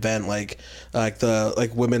at the event, like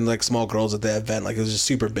women, like small girls at the event, like it was just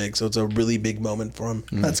super big. So it's a really big moment for them.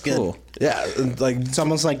 That's good. Cool. Yeah, like it's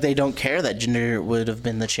almost like they don't care that Jinder would have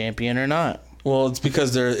been the champion or not. Well, it's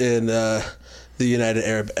because they're in the United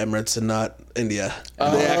Arab Emirates and not India.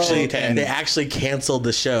 Oh, they actually canceled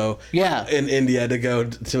the show. Yeah. In India to go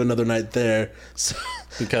to another night there. So,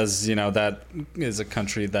 because that is a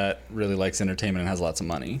country that really likes entertainment and has lots of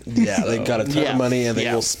money. Yeah, they got a ton of money and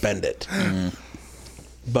they will spend it.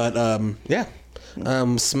 But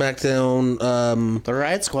SmackDown. The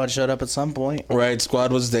Riot Squad showed up at some point. Riot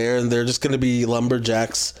Squad was there, and they're just going to be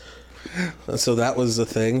lumberjacks. So that was a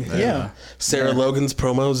thing. Yeah. Sarah Logan's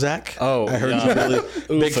promo, Zach. Oh, I heard you really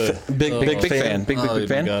big fan. Big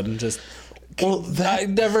fan. God, I've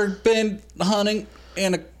never been hunting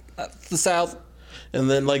in the South. And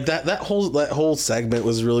then that whole segment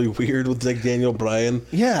was really weird with Daniel Bryan.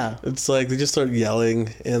 Yeah. It's like they just start yelling,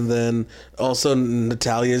 and then also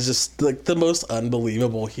Natalya is just like the most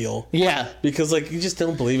unbelievable heel. Yeah. Because you just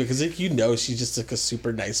don't believe it because she's just like a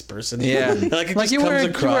super nice person. Yeah. It you comes wear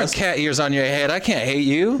across. cat ears on your head. I can't hate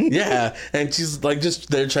you. Yeah. And she's just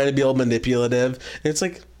they're trying to be all manipulative. And it's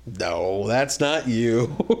like, no, that's not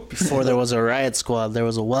you. Before there was a Riot Squad, there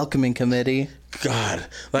was a welcoming committee. God,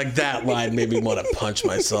 that line made me want to punch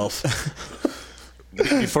myself.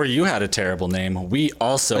 Before you had a terrible name, we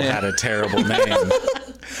also had a terrible name.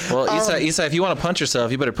 Well, Isa, if you want to punch yourself,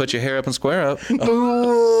 you better put your hair up and square up.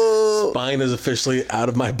 Spine is officially out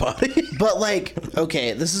of my body. But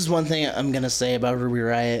okay, this is one thing I'm gonna say about Ruby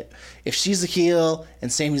Riott. If she's a heel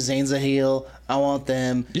and Sami Zayn's a heel, I want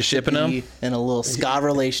them. You shipping to be them in a little ska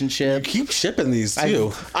relationship. Keep shipping these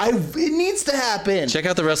too. It needs to happen. Check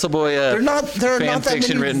out the WrestleBoy fan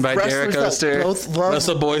fiction written by Derek Oster.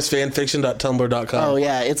 WrestleBoysFanfiction.tumblr.com. Oh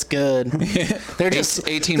yeah, it's good. They're just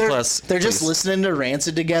 18 plus. They're just listening to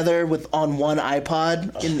Rancid together on one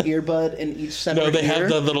iPod, in earbud in each separate. No, they ear. have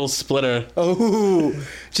the little splitter. Oh,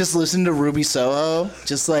 just listen to Ruby Soho,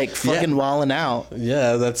 just fucking walling out.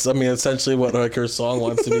 Yeah, that's essentially what her song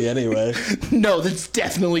wants to be anyway. No, that's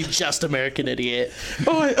definitely just American Idiot.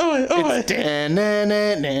 Oi, oi, oi. It's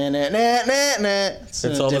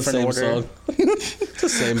all the same song. It's the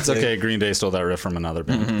same It's thing. okay, Green Day stole that riff from another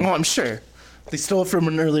band. Oh, I'm sure. They stole it from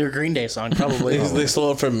an earlier Green Day song, probably. They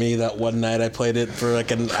stole it from me that one night. I played it for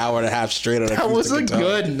an hour and a half straight on That was a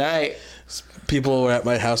good night. People were at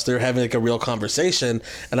my house. They were having a real conversation,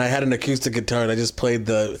 and I had an acoustic guitar, and I just played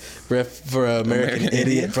the riff for American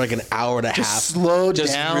Idiot for an hour and a half. Slow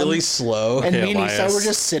just down. really slow. And me and Isa were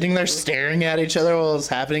just sitting there staring at each other while it was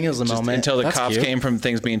happening. It was a moment. Until the cops came from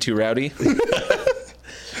things being too rowdy.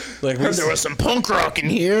 There was some punk rock in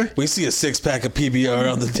here. We see a 6-pack of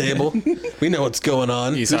PBR on the table. We know what's going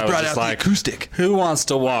on. Who's brought out the acoustic? Who wants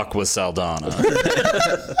to walk with Saldana?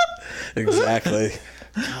 Exactly.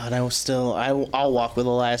 God, I'll walk with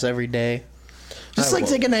Elias every day. Just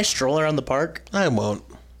take a nice stroll around the park. I won't.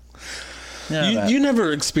 You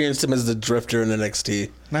never experienced him as the drifter in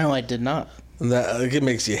NXT. No, I did not. That it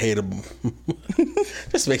makes you hate him.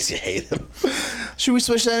 Just makes you hate him. Should we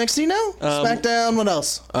switch to NXT now? SmackDown. What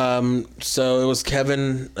else? So it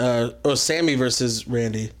was Sammy versus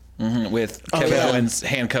Randy. With Kevin Owens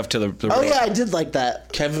handcuffed to the Oh ring. yeah, I did like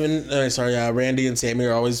that. Randy and Sammy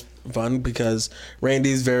are always fun because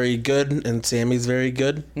Randy's very good and Sammy's very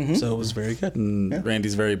good. So it was very good.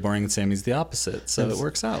 Randy's very boring and Sammy's the opposite, so it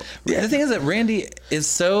works out. The thing is that Randy is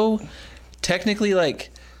so technically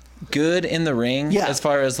like good in the ring as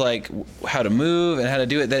far as like how to move and how to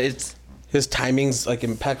do it that it's his timing's like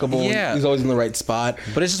impeccable. Yeah. He's always in the right spot.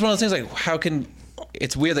 But it's just one of those things like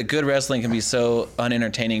it's weird that good wrestling can be so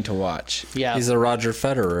unentertaining to watch. Yeah. He's a Roger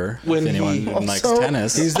Federer. When if anyone he likes also-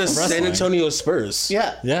 tennis, He's the wrestling. San Antonio Spurs.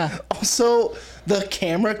 Yeah. Yeah. Also, the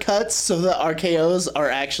camera cuts so the RKOs are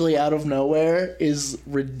actually out of nowhere is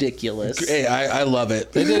ridiculous. Hey, I love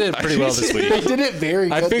it. They did it pretty well this week. They did it very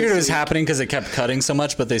good. I figured this it was week. happening because it kept cutting so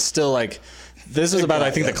much, but they still like. This was about,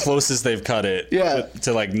 I think, the closest they've cut it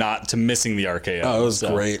to like not to missing the RKO. Oh, it was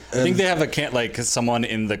great. I think they have someone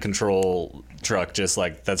in the control truck, just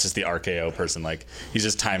like that's just the RKO person. Like he's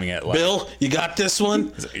just timing it. Like, Bill, you got this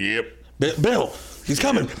one? he's like, yep, Bill, he's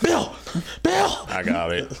coming. Bill, I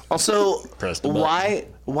got it. Also, Press the button.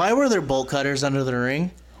 why were there bolt cutters under the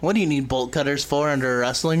ring? What do you need bolt cutters for under a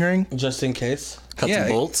wrestling ring? Just in case. Cut some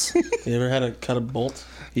bolts. You ever had to cut a bolt?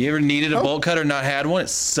 You ever needed a bolt cutter, not had one? It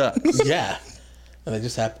sucks. Yeah. And they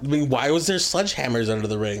just happened. I mean, why was there sledgehammers under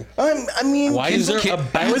the ring? I mean, Why is there a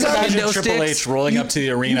I always bat? imagine kendo Triple sticks? H rolling up to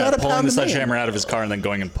the arena, gotta pulling pound the them in. sledgehammer out of his car, and then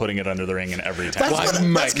going and putting it under the ring in every time. That's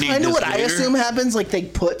might need kind of this what I later. assume happens. Like they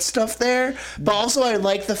put stuff there, but also I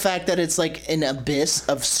like the fact that it's like an abyss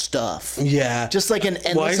of stuff. Yeah. Just like an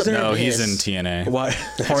endless Why is there- No, abyss. he's in TNA. Why?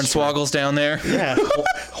 Hornswoggle's down there. Yeah.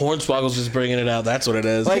 Hornswoggle's just bringing it out. That's what it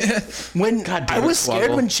is. Like when damn I it, was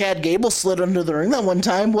scared Swoggle. when Chad Gable slid under the ring that one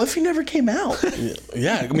time. What if he never came out?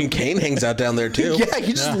 yeah. I mean, Kane hangs out down there too. Yeah,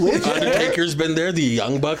 he just lives there. Undertaker's been there. The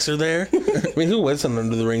Young Bucks are there. I mean, who isn't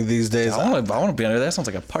under the ring these days? I want to be under there. That sounds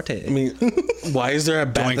like a party. I mean, why is there a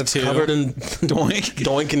bat Doink that's 2. covered in Doink.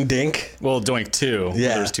 doink and dink? Well, Doink 2.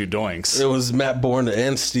 Yeah. There's 2 Doinks. It was Matt Bourne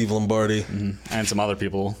and Steve Lombardi. And some other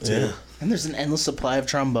people, too. Yeah. And there's an endless supply of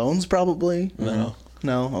trombones, probably. No.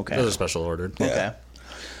 No, okay. Those are special ordered. Okay.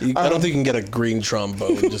 I don't think you can get a green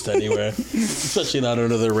trombone just anywhere, especially not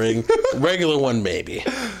under the ring. Regular one, maybe.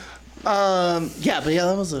 Yeah, but yeah,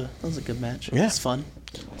 that was a good match. Yeah. It's fun.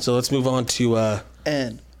 So let's move on to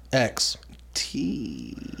And X.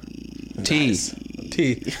 T. T.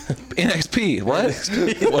 T. NXP.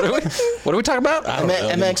 What are we talking about? I don't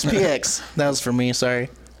know. MXPX. That was for me. Sorry.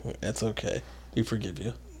 That's okay. We forgive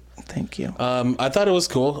you. Thank you. I thought it was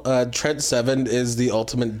cool. Trent Seven is the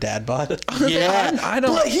ultimate dad bod. Yeah, I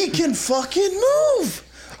don't- But he can fucking move.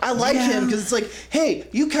 I like him because it's like, hey,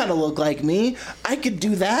 you kind of look like me. I could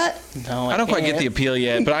do that. No, I don't quite get the can't. appeal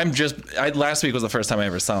yet, but last week was the first time I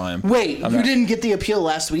ever saw him. Wait, I'm you not- didn't get the appeal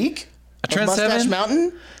last week? Of Trent Mustache Seven?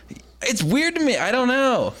 Mountain? It's weird to me. I don't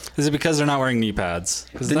know. Is it because they're not wearing knee pads?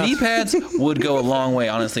 The knee pads would go a long way,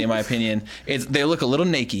 honestly, in my opinion. They look a little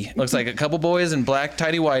naked. Looks like a couple boys in black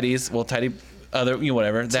tidy whities,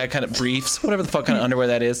 whatever, that kind of briefs, whatever the fuck kind of underwear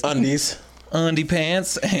that is. Undies. Undie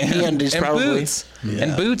pants and, undies, and probably. boots.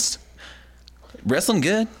 And boots. Wrestling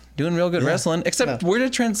good. Doing real good wrestling. Except, where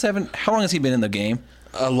did Trent Seven, how long has he been in the game?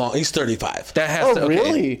 He's 35. That has Oh, to, okay.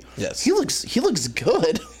 really? Yes. He looks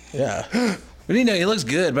good. Yeah. But he looks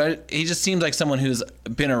good, but he just seems like someone who's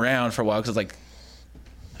been around for a while because, like,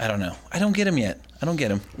 I don't know. I don't get him yet. I don't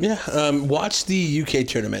get him. Yeah. Watch the UK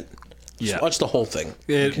tournament. Just Yeah. watch the whole thing.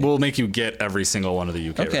 It will make you get every single one of the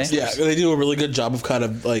UK Okay. wrestlers. Yeah, they do a really good job of kind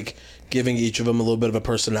of like giving each of them a little bit of a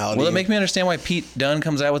personality. Will it make me understand why Pete Dunne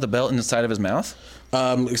comes out with a belt inside of his mouth?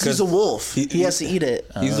 Because He's a wolf. He has to eat it.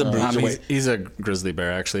 He's the bruiserweight. He's a grizzly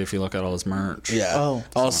bear, actually, if you look at all his merch. Yeah. Oh.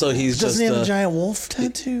 Also, he's just Doesn't he have a giant wolf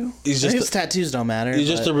tattoo? he's just His tattoos don't matter. he's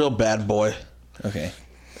just a real bad boy, Okay.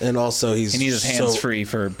 and also he's He needs his hands free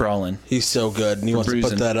for brawling. He's so good, and he wants to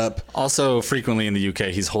bruising. put that up. Also, frequently in the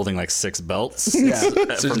UK, he's holding like 6 belts. Yeah. From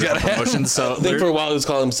he's different gotta have- promotions. So I think for a while he was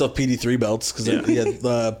calling himself PD3 belts because Yeah. he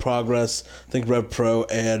had Progress, I think Rev Pro,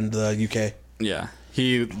 and UK. yeah,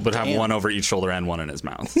 he would have one over each shoulder and one in his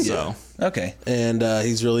mouth. So Okay. And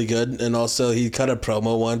he's really good. And also, he cut a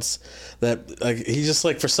promo once that like he just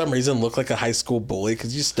like for some reason looked like a high school bully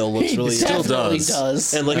because he still looks really still definitely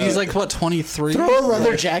does. And like he's like what 23. Throw a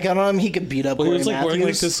leather jacket on him. He could beat up. Well, he Corey was like wearing like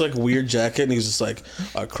Matthews. this like weird jacket, and he was just like,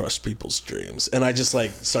 "I crush people's dreams," and I just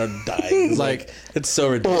like started dying. Like it's so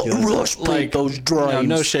ridiculous. Rush Like those dreams.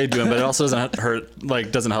 no shade to him, but it also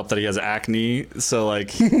doesn't help that he has acne. So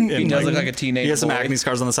like He does look like a teenage He has some boy. acne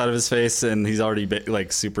scars on the side of his face, and he's already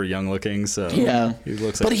like super young looking. So Yeah. he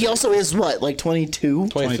looks. But he also is what, like 22?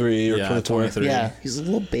 23 or 24. 23. Yeah, he's a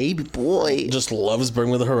little baby boy. Just loves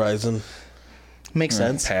Bring Me the Horizon. Makes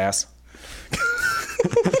sense. Pass.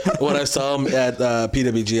 When I saw him at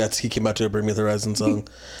PWG, he came out to a Bring Me the Horizon song.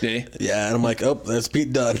 Did he? Yeah, and I'm like, oh, there's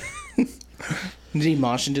Pete Dunne. Did he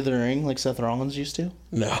mosh into the ring like Seth Rollins used to?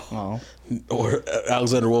 No. Oh. Or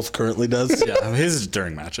Alexander Wolf currently does. Yeah, his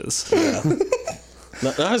during matches. Yeah.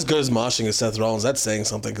 Not as good as moshing as Seth Rollins. That's saying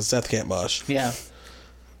something because Seth can't mosh. Yeah.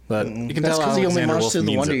 But you can That's tell 'cause he only Alexander marched Wolf through the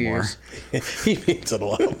means Wonder it more. Years. He means it a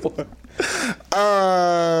lot more.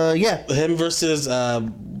 Yeah. Him versus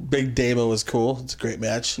Big Damo was cool. It's a great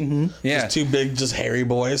match. Mm-hmm. Yeah. Just two big, just hairy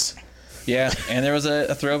boys. Yeah, and there was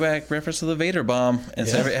a throwback reference to the Vader bomb, and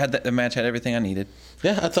so Yeah. the match had everything I needed.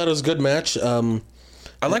 Yeah, I thought it was a good match.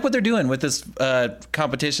 I like what they're doing with this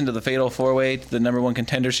competition to the Fatal 4-Way, the #1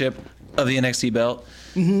 contendership of the NXT belt.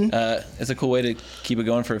 It's a cool way to keep it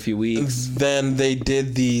going for a few weeks. Then they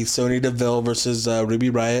did the Sonya Deville versus Ruby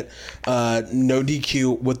Riott, no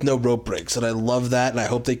DQ with no rope breaks, and I love that. And I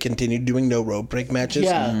hope they continue doing no rope break matches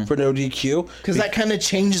for no DQ Because that kind of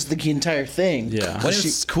changes the entire thing. Yeah. But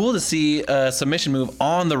it's cool to see a submission move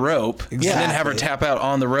on the rope and then have her tap out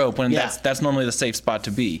on the rope when that's normally the safe spot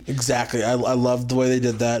to be. Exactly. I loved the way they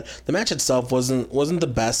did that. The match itself wasn't the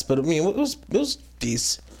best, but I mean it was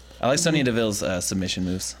decent. I like Sonya Deville's submission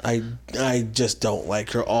moves. I just don't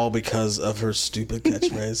like her all because of her stupid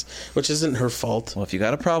catchphrase, which isn't her fault. Well, if you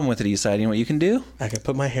got a problem with it, you know what you can do? I can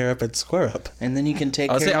put my hair up and square up. And then you can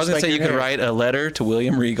take I was going to say you could write a letter to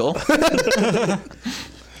William Regal.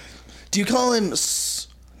 Do you call him...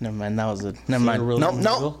 Never mind, that was it. Never mind.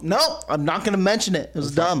 No, I'm not going to mention it. It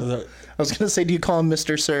was dumb. I was going to say, do you call him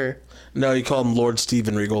Mr. Sir? No, you call him Lord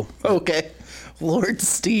Steven Regal. Okay. Lord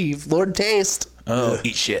Steve. Lord Taste. Oh,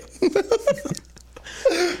 eat shit.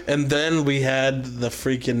 And then we had the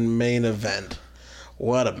freaking main event.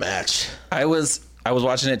 What a match. I was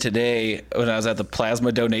watching it today when I was at the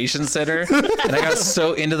Plasma Donation Center, and I got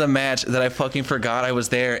so into the match that I fucking forgot I was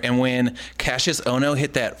there. And when Cassius Ohno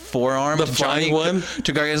hit that forearm, The flying one?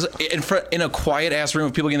 to Gargano's in a quiet ass room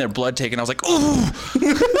with people getting their blood taken, I was like, ooh.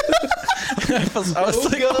 I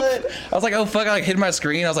was like, oh fuck! I hid my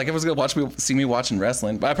screen. I was like, everyone's gonna see me watching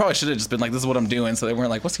wrestling. But I probably should have just been like, this is what I'm doing. So they weren't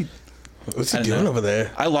like, what's he doing over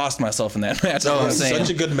there? I lost myself in that match. Oh, such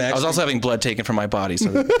a good match. I was also having blood taken from my body.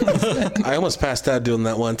 So I almost passed out doing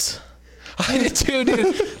that once. I did too,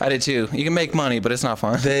 dude. I did too. You can make money, but it's not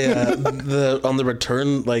fun. They on the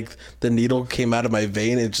return, like the needle came out of my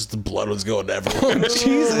vein and just the blood was going everywhere.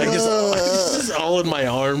 Jesus, like just all in my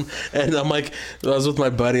arm. And I'm like, I was with my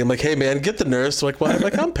buddy. I'm like, hey man, get the nurse. Like, well,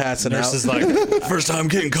 I'm passing Nurse out. is like, first time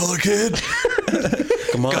getting color, kid.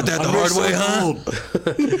 Come on, Got that the hard way, huh?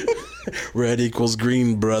 Red equals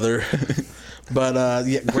green, brother. But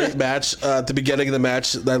yeah, great match. At the beginning of the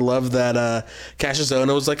match, I love that Cassius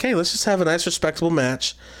Ohno was like, hey, let's just have a nice, respectable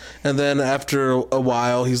match. And then after a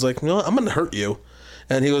while, he's like, no, I'm going to hurt you.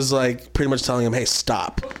 And he was like pretty much telling him, hey,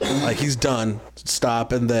 stop. Like, he's done.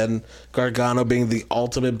 Stop. And then Gargano being the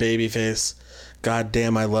ultimate babyface. God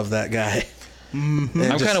damn, I love that guy. Mm-hmm.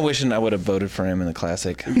 I'm kind of wishing I would have voted for him in the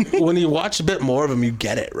Classic. When you watch a bit more of him, you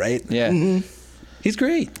get it, right? Yeah. Mm-hmm. He's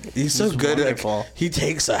great. He's so good. Like, he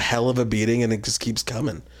takes a hell of a beating and it just keeps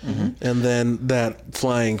coming. Mm-hmm. And then that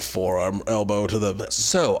flying forearm elbow to the...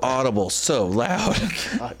 So audible, so loud.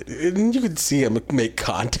 And you could see him make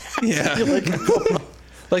contact. Yeah.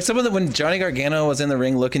 Like some of the... When Johnny Gargano was in the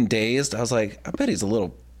ring looking dazed, I was like, I bet he's a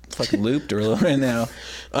little fucking looped or right now.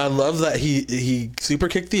 I love that he super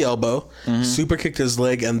kicked the elbow, super kicked his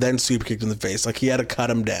leg, and then super kicked in the face. Like he had to cut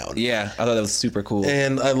him down. Yeah, I thought that was super cool.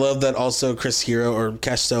 And I love that also Chris Hero or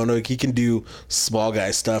Cassius Ohno, he can do small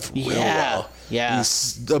guy stuff real well. Yeah.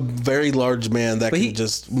 He's a very large man that can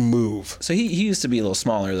just move. So he used to be a little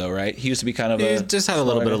smaller though, right? He used to be kind of he just had a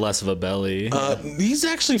little bit of less of a belly. He's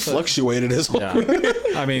actually fluctuated his whole career.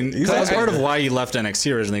 I mean, that's part of why he left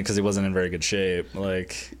NXT originally, because he wasn't in very good shape.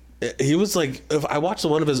 Like... He was like, if I watched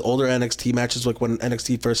one of his older NXT matches, like when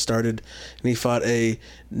NXT first started, and he fought a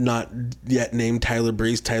not yet named Tyler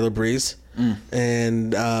Breeze,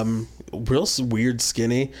 and real weird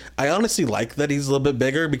skinny. I honestly like that he's a little bit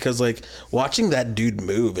bigger because like watching that dude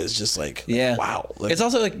move is just like, wow. Like, it's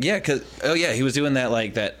also like, because he was doing that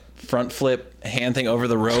like that front flip hand thing over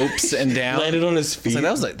the ropes and down, landed on his feet.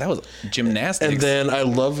 Like, that was gymnastics. And then I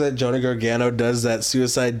love that Johnny Gargano does that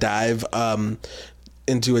suicide dive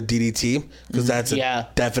into a DDT because that's a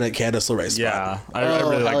definite Candice LeRae spot. Yeah, I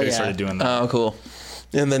really like that he started doing that. Oh, cool.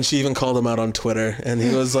 And then she even called him out on Twitter, and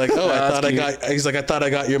he was like, "Oh, I thought I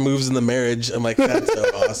got your moves in the marriage." I'm like, "That's so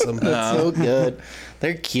awesome. That's so good.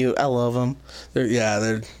 They're cute. I love them.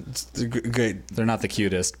 They're great. They're not the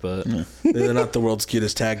cutest, but They're not the world's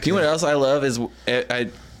cutest tag team." You know what else I love is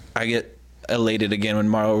I get elated again when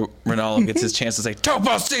Mauro Ranallo gets his chance to say "Tope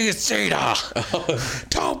Suicida."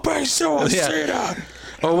 Tope Suicida.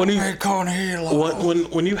 Or when you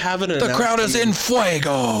when you have an The crowd is in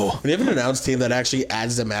fuego. When you have an announced team that actually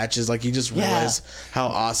adds the matches, like you just realize how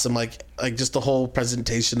awesome like just the whole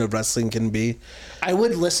presentation of wrestling can be. I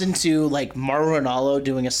would listen to like Mauro Ranallo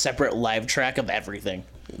doing a separate live track of everything.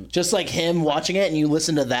 Just like him watching it, and you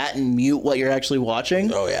listen to that and mute what you're actually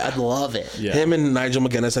watching. Oh yeah, I'd love it. Yeah. Him and Nigel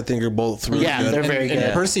McGuinness, I think, are both really good. They're very good.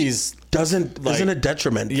 And Percy's isn't a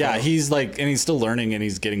detriment. Yeah, he's like, and he's still learning and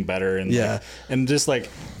he's getting better. And and just like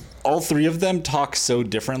all three of them talk so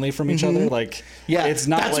differently from each other. Like, it's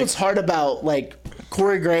not. That's like, what's hard about like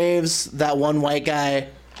Corey Graves, that one white guy.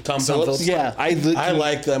 Tom Phillips. Yeah, I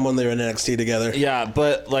like them when they were in NXT together. Yeah,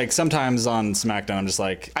 but like sometimes on SmackDown, I'm just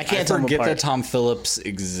like, I forget that Tom Phillips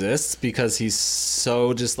exists because he's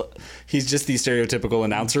so he's just the stereotypical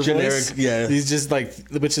announcer Generic, voice. yeah. He's just like,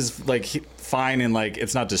 which is like fine and like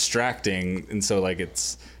it's not distracting, and so like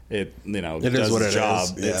it does what its it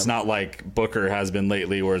job. is, yeah. It's not like Booker has been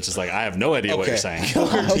lately, where it's just like I have no idea what you're saying.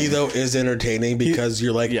 Booker T though is entertaining because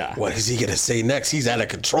you're like, what is he gonna say next? He's out of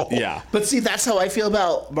control. Yeah, but see, that's how I feel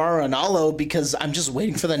about Mauro Ranallo because I'm just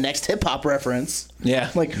waiting for the next hip hop reference.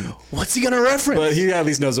 Yeah, like what's he gonna reference? But he at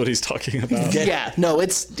least knows what he's talking about.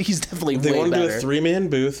 He's definitely they way want to do better. a 3-man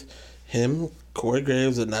booth. Him, Corey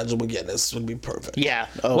Graves, and Nigel McGuinness would be perfect. Yeah.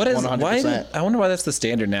 What is 100%. I wonder why that's the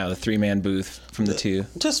standard now, the 3-man booth from the two.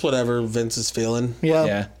 Just whatever Vince is feeling.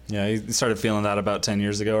 Yeah. Yeah, he started feeling that about 10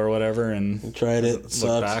 years ago or whatever, and tried it.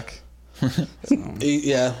 Look back.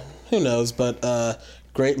 Yeah, who knows? But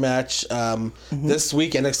great match. This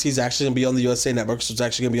week NXT is actually going to be on the USA Network, so it's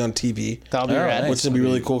actually going to be on TV. That'll be rad. Which is going to be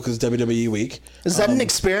really cool because WWE week. Is that an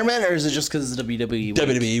experiment or is it just because it's WWE week?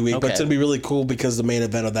 WWE week, but it's going to be really cool because the main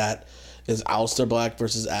event of that is Aleister Black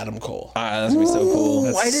versus Adam Cole. That's going to be so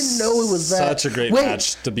cool. I didn't know it was that. Such a great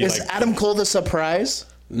match to be is Adam Cole the surprise?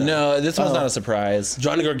 No, this one's not a surprise.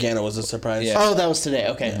 Johnny Gargano was a surprise. Yeah. Oh, that was today.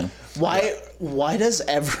 Okay. Yeah. Why does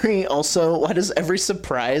every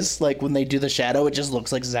surprise, like when they do the shadow, it just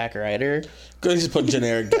looks like Zack Ryder? Go just put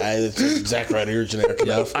generic guy that's Zack Ryder, generic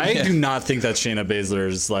enough. I do not think that's Shayna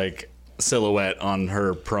Baszler's like silhouette on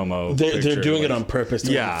her promo. They're doing it on purpose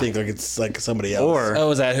to make you think like it's like somebody else.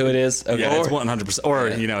 Or is that who it is? Okay. Yeah, it's 100%. Or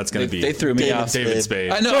it's going to be. They threw me off. David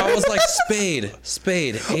Spade. I know. I was like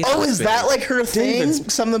Spade. Oh, is that like her thing?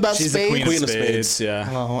 Something about She's Spade? the queen of spades. Yeah.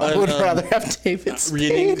 Oh, I would rather have David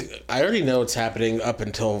Spade. I already know what's happening up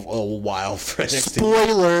until a while for NXT.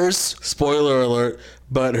 Spoilers. Spoiler alert.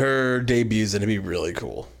 But her debut is going to be really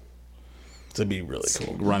cool. To be really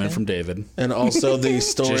cool. Running from David. And also the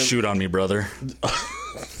story. Just shoot on me, brother.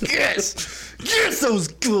 Yes, that was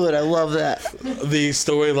good. I love that. The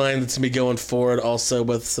storyline that's gonna be going forward, also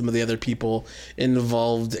with some of the other people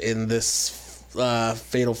involved in this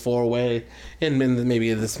fatal 4-way, and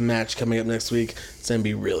maybe this match coming up next week. It's gonna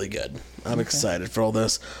be really good. I'm excited for all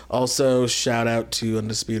this. Also, shout out to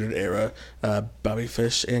Undisputed Era, Bobby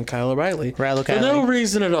Fish and Kyle O'Reilly. For no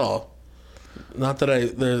reason at all. Not that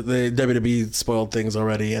the WWE spoiled things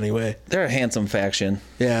already anyway. They're a handsome faction.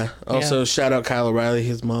 Yeah. Also, shout out Kyle O'Reilly.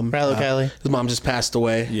 His mom. His mom just passed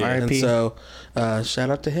away. Yeah. And so, shout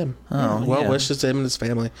out to him. Well wishes to him and his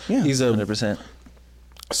family. Yeah. He's a 100%.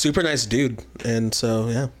 super nice dude. And so,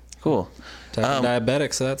 yeah. Cool.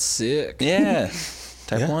 Diabetic, so that's sick. Yeah.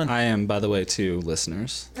 Type 1. I am, by the way, too,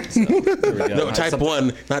 listeners. So, there we go. No, type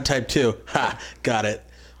 1, not type 2. Ha! Got it.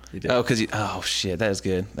 Oh, because oh shit, that is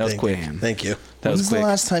good. That was quick. Thank you. That was quick. The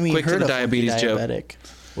last time you quick heard to of the diabetes diabetic?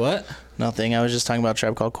 What? Nothing. I was just talking about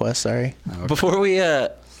Tribe Called Quest. Sorry. Before we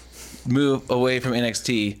move away from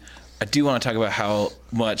NXT, I do want to talk about how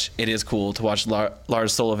much it is cool to watch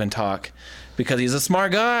Lars Sullivan talk because he's a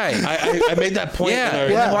smart guy. I made that point.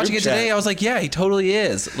 Yeah. Watching it today, I was like, yeah, he totally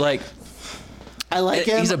is. Like, I like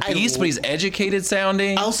him. He's a beast, but he's educated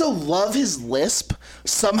sounding. I also love his lisp.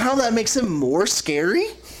 Somehow that makes him more scary.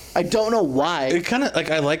 I don't know why. It kind of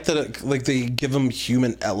I like that they give him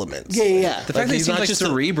human elements. Yeah. The fact that he's not just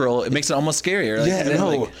cerebral, it makes it almost scarier.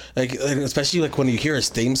 Especially when you hear his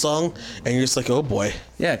theme song and you're just like, oh boy.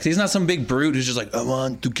 Yeah, because he's not some big brute who's just like, I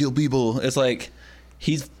want to kill people. It's like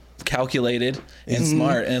he's calculated and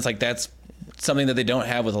smart, and it's like that's something that they don't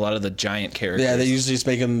have with a lot of the giant characters. Yeah, they usually just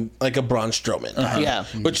make him like a Braun Strowman. Yeah,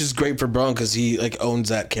 which is great for Braun because he owns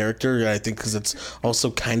that character. And I think because it's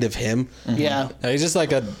also kind of him. Yeah, he's just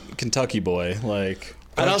like a Kentucky boy. Like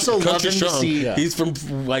I'd also love Country him to strong. see. Yeah. He's from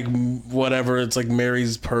like whatever. It's like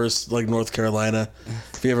Mary's Purse, like North Carolina.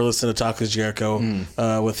 If you ever listen to Talk is Jericho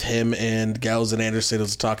with him and Gallows and Anderson,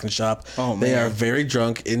 it's a talking shop. Oh, They man. are very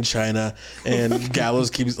drunk in China, and Gallows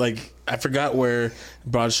keeps like I forgot where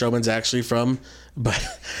Braun Strowman's actually from, but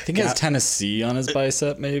I think he has Tennessee on his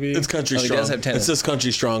bicep, maybe. it's Country Oh, he Strong. does have It Tennessee. says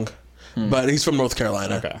Country Strong, but he's from North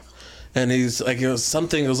Carolina. Okay. And he's like, it was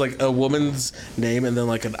something, it was like a woman's name and then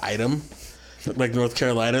like an item, like North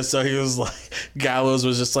Carolina. So he was like, Gallows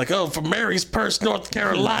was just like, oh, from Mary's Purse, North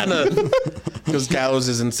Carolina. Because Gallows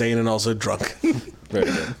is insane and also drunk. Very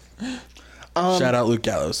good. Shout out Luke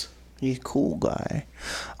Gallows. He's a cool guy.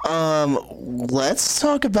 Let's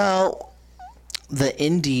talk about the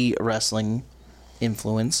indie wrestling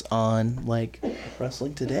influence on like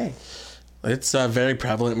wrestling today. It's very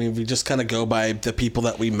prevalent. I mean, we just kind of go by the people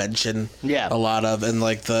that we mention a lot of, and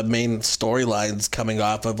like the main storylines coming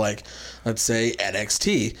off of like, let's say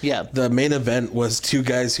NXT. Yeah. The main event was two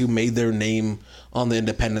guys who made their name on the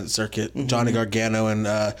independent circuit, Johnny Gargano and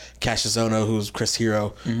Cassius Ohno, who's Chris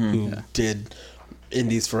Hero, who did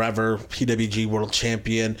Indies forever, PWG World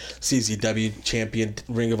Champion, CZW Champion,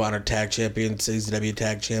 Ring of Honor Tag Champion, CZW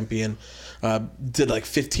Tag Champion. Did like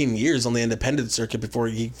 15 years on the independent circuit before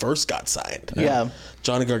he first got signed. Yeah.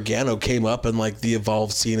 Johnny Gargano came up in like the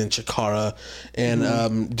Evolve scene in Chikara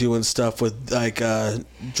and doing stuff with like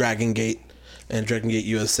Dragon Gate and Dragon Gate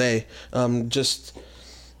USA. Just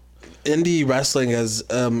indie wrestling is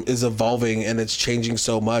evolving and it's changing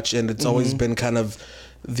so much, and it's always been kind of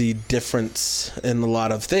the difference in a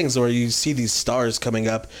lot of things where you see these stars coming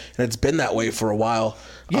up, and it's been that way for a while.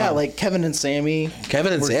 Yeah, like Kevin and Sammy.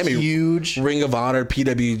 Kevin and were Sammy, huge. Ring of Honor,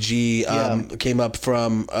 PWG, came up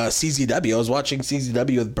from CZW. I was watching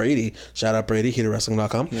CZW with Brady. Shout out Brady,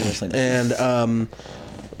 HeaterWrestling.com. And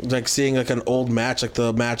like seeing like an old match, like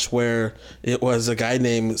the match where it was a guy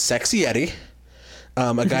named Sexy Eddie,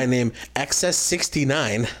 a guy named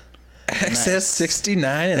XS69, XS69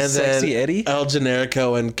 and and Sexy then Eddie. El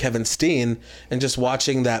Generico and Kevin Steen, and just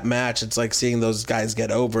watching that match, it's like seeing those guys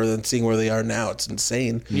get over and seeing where they are now. It's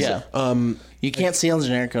insane. Yeah. You can't see El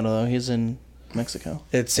Generico though. He's in Mexico.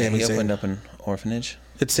 It's Sami He opened Zayn. up an orphanage.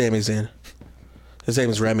 It's Sami Zayn. His name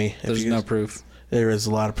is Remy. There's no proof. There is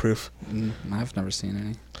a lot of proof. I've never seen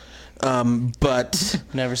any. But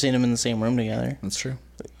Never seen them in the same room together. That's true.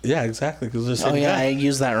 yeah, exactly. Because Oh yeah, I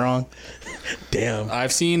used that wrong. damn.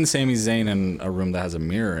 I've seen Sami Zayn in a room that has a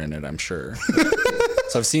mirror in it, I'm sure.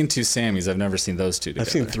 So I've seen two Sammys. I've never seen those two together.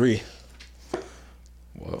 I've seen 3.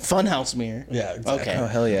 Funhouse mirror. Yeah, exactly. Okay. Oh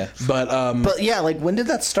hell yeah! But yeah, like when did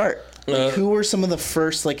that start? Like, who were some of the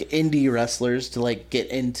first like indie wrestlers to like get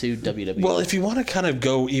into WWE? Well, if you want to kind of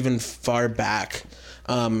go even far back,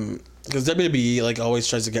 because WWE like always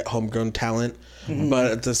tries to get homegrown talent,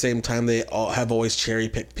 but at the same time they all have always cherry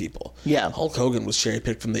picked people. Yeah. Hulk Hogan was cherry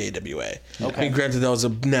picked from the AWA. Okay. I mean, granted that was a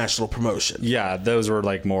national promotion. Yeah, those were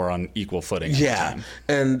like more on equal footing. At the Yeah, time.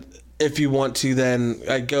 and if you want to then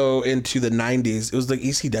go into the 90s, it was like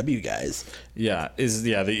ECW guys. Yeah, the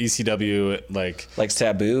ECW Like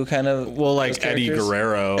Sabu kind of. well, like those Eddie characters?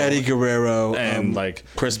 Guerrero Eddie Guerrero and like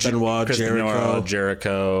Chris Benoit, Chris Jericho.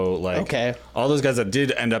 Jericho, like Okay. all those guys that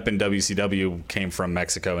did end up in WCW came from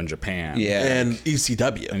Mexico and Japan. Yeah. and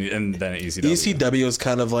ECW. and then ECW. ECW was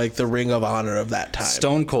kind of like the Ring of Honor of that time.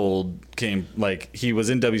 Stone Cold came like he was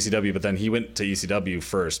in WCW, but then he went to ECW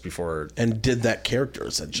first before. and did that character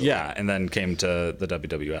essentially. Yeah, and then came to the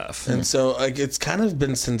WWF. And so like it's kind of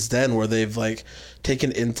been since then where they've like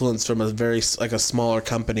taken influence from a very like a smaller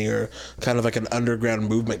company or kind of like an underground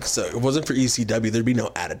movement. So if it wasn't for ECW, there'd be no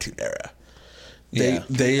Attitude Era.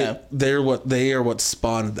 They are what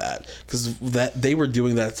spawned that, because that they were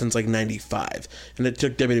doing that since like '95, and it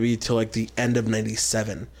took WWE till like the end of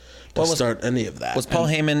 '97 to start any of that. Was Paul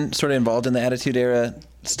Heyman sort of involved in the Attitude Era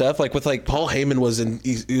stuff, like with like Paul Heyman was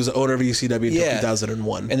he was the owner of ECW until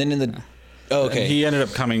 2001. and then in the And he ended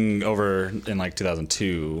up coming over in like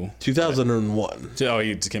 2002. 2001. Oh,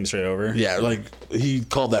 he came straight over? Yeah, like he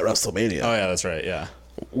called that WrestleMania. Oh, yeah, that's right. Yeah.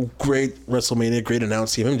 Great WrestleMania, great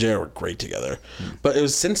announce team. Him and Jared were great together. But it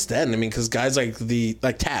was since then, I mean, because guys like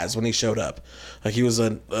Taz, when he showed up, like he was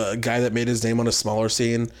a guy that made his name on a smaller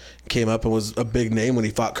scene, came up and was a big name when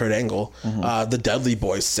he fought Kurt Angle. The Dudley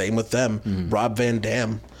Boys, same with them. Rob Van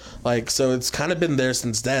Dam. Like, so it's kind of been there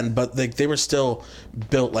since then, but like they were still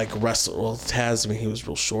built like wrestlers. Well, Taz, I mean, he was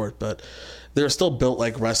real short, but they were still built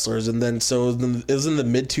like wrestlers. And then so it was in the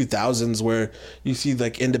mid 2000s where you see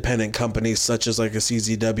like independent companies such as like a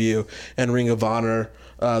CZW and Ring of Honor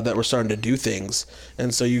that were starting to do things.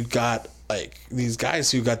 And so you got like these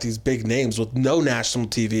guys who got these big names with no national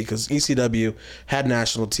TV, because ECW had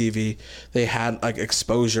national TV. They had like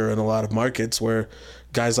exposure in a lot of markets where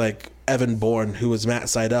guys like Evan Bourne, who was Matt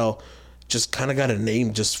Sydal, just kind of got a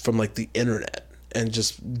name just from like the internet and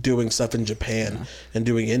just doing stuff in Japan and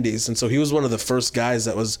doing indies. And so he was one of the first guys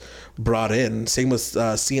that was brought in. Same with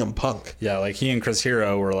CM Punk. Yeah, like he and Chris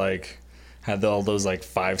Hero were like, had all those like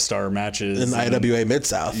 5-star matches. In IWA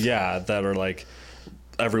Mid-South. Yeah, that are like,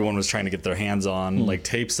 everyone was trying to get their hands on like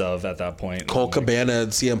tapes of at that point. Cole Cabana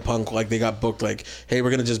and CM Punk, like they got booked like, hey, we're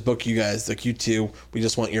going to just book you guys. Like you two, we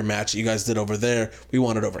just want your match that you guys did over there. We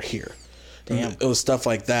want it over here. Damn. It was stuff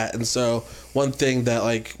like that. And so one thing that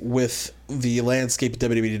like with the landscape of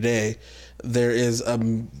WWE today, there is a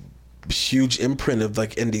huge imprint of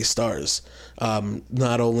like indie stars.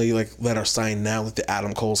 Not only like that are signed now, like the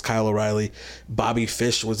Adam Coles, Kyle O'Reilly, Bobby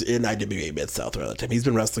Fish was in IWA Mid-South around that time. He's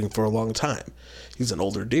been wrestling for a long time. He's an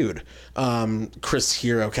older dude. Chris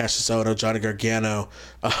Hero, Cassius Ohno, Johnny Gargano,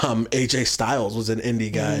 AJ Styles was an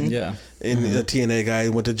indie guy. Yeah. In the TNA guy,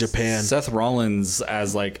 went to Japan. Seth Rollins,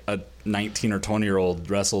 as like a 19 or 20-year-old,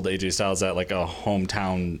 wrestled AJ Styles at like a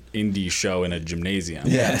hometown indie show in a gymnasium.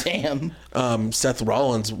 Yeah. Damn. Seth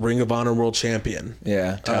Rollins, Ring of Honor World Champion.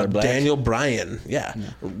 Yeah. Tyler Black. Daniel Bryan. Yeah.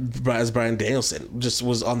 As Bryan Danielson. Just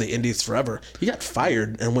was on the indies forever. He got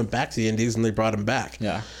fired and went back to the indies and they brought him back.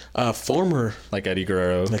 Yeah. Former. Like Eddie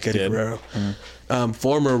Guerrero.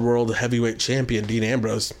 Former world heavyweight champion Dean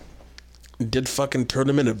Ambrose did fucking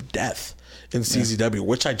Tournament of Death in CZW,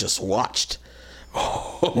 which I just watched.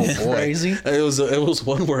 Oh boy. Crazy. It was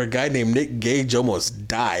one where a guy named Nick Gage almost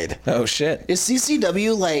died. Oh shit. Is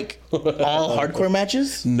CCW like all hardcore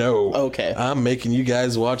matches? No. Okay. I'm making you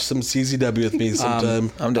guys watch some CZW with me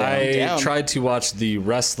sometime. I'm down. I tried to watch The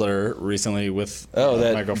Wrestler recently with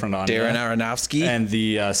my girlfriend Anya. Darren Aronofsky. And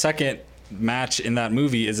the second match in that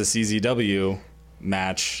movie is a CZW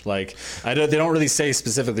match. Like they don't really say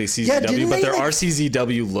specifically CZW, but there are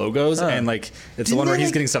CZW logos, and like it's the one where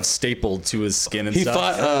he's getting stuff stapled to his skin and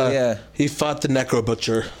stuff. He fought the Necro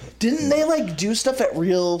Butcher. Didn't they like do stuff at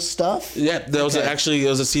Real Stuff? Yeah, there was actually it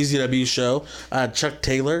was a CZW show. Chuck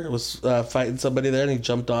Taylor was fighting somebody there, and he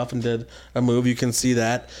jumped off and did a move. You can see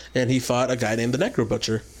that, and he fought a guy named the Necro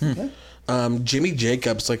Butcher. Jimmy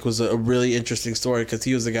Jacobs was a really interesting story because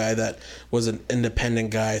he was a guy that was an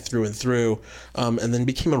independent guy through and through, and then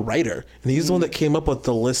became a writer. And he's the one that came up with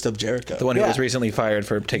the list of Jericho. The one who was recently fired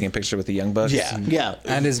for taking a picture with the Young Bucks. Yeah.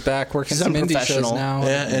 And is back working He's some indie shows unprofessional. now.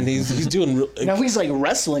 Yeah, and he's doing. Now he's like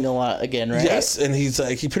wrestling a lot again, right? Yes, and he's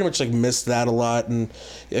like he pretty much like missed that a lot, and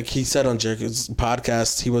like he said on Jericho's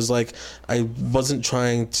podcast, he was like, I wasn't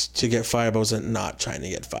trying to get fired, but I wasn't not trying to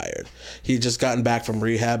get fired. He just gotten back from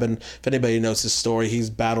rehab, and if anybody knows his story, he's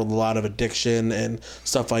battled a lot of addiction and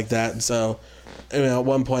stuff like that. And so, at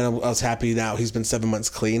one point, I was happy. Now he's been 7 months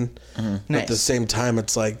clean. But at the same time,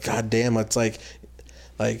 it's like, goddamn, it's like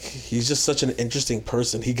he's just such an interesting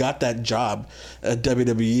person. He got that job at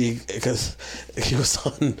WWE because he was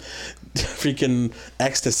on freaking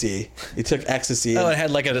ecstasy. He took ecstasy. Oh, it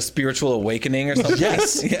had like a spiritual awakening or something.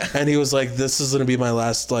 Yes. Yeah. And he was like, this is gonna be my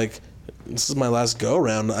last this is my last go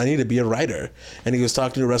around. I need to be a writer. And he was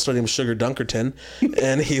talking to a wrestler named Sugar Dunkerton,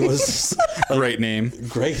 and he was Great name.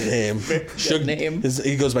 Great name. Good name.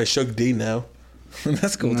 He goes by Shug D now.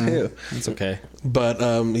 That's cool too. That's okay. But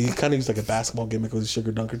he kind of used like a basketball gimmick with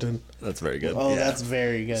Sugar Dunkerton. That's very good. Oh, that's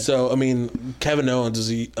very good. So, I mean, Kevin Owens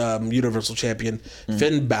is a Universal Champion.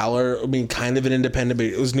 Finn Balor, I mean, kind of an independent, but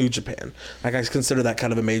it was New Japan. Like, I consider that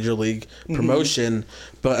kind of a major league promotion.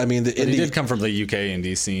 But, I mean, he did come from the UK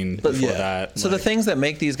indie scene before that. So the things that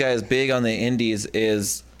make these guys big on the indies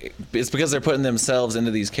is it's because they're putting themselves into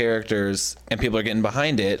these characters and people are getting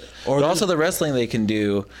behind it. But also the wrestling they can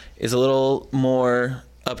do is a little more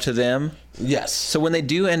up to them. Yes. So when they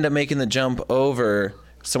do end up making the jump over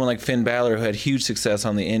someone like Finn Balor, who had huge success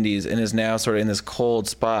on the indies and is now sort of in this cold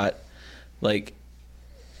spot, like,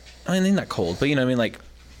 I mean, not cold, but you know what I mean? Like,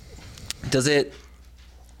 does it,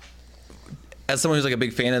 as someone who's like a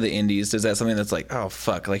big fan of the indies, is that something that's like, oh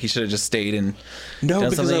fuck, like he should have just stayed and done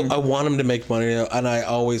because something? I want him to make money, and I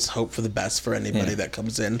always hope for the best for anybody that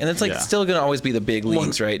comes in. And it's like still gonna always be the big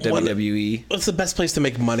leagues, right? WWE. It's the best place to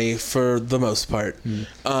make money for the most part.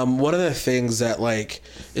 One of the things that like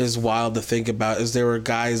is wild to think about is there were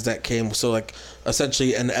guys that came, so like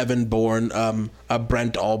essentially an Evan Bourne, a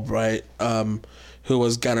Brent Albright, who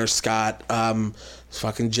was Gunnar Scott,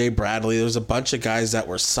 fucking Jay Bradley. There was a bunch of guys that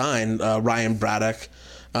were signed, Ryan Braddock,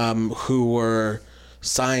 who were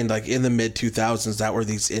signed like in the mid 2000s that were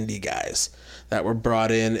these indie guys that were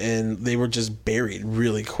brought in, and they were just buried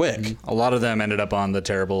really quick. A lot of them ended up on the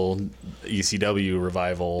terrible ECW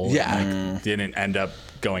revival. Yeah. Didn't end up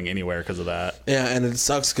going anywhere because of that. Yeah, and it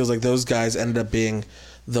sucks because like those guys ended up being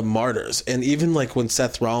the martyrs. And even like when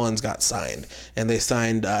Seth Rollins got signed, and they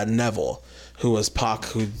signed Neville, who was Pac,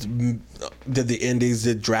 who did the indies,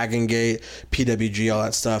 did Dragon Gate, PWG, all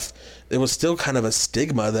that stuff. It was still kind of a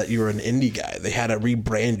stigma that you were an indie guy. They had to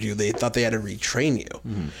rebrand you. They thought they had to retrain you.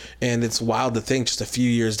 Mm-hmm. And it's wild to think just a few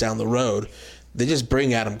years down the road, they just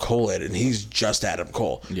bring Adam Cole in, and he's just Adam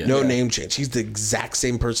Cole. Yeah. No name change. He's the exact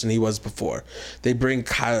same person he was before. They bring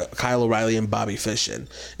Kyle O'Reilly and Bobby Fish in.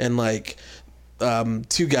 And like...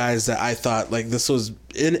 two guys that I thought like this was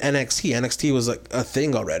in NXT. NXT was like a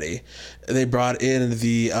thing already. They brought in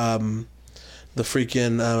the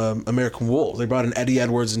freaking American Wolves. They brought in Eddie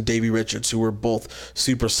Edwards and Davey Richards, who were both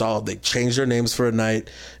super solid. They changed their names for a night,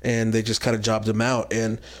 and they just kind of jobbed them out.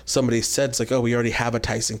 And somebody said, it's like, oh, we already have a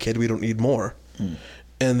Tyson Kidd. We don't need more.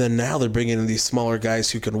 And then now they're bringing in these smaller guys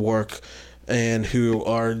who can work and who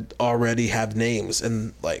are already have names,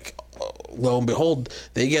 and like, lo and behold,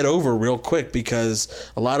 they get over real quick, because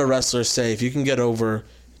a lot of wrestlers say if you can get over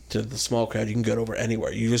to the small crowd, you can get over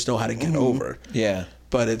anywhere. You just know how to get over. Yeah.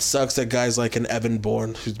 But it sucks that guys like an Evan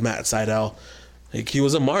Bourne, who's Matt Sydal, like he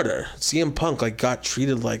was a martyr. CM Punk like got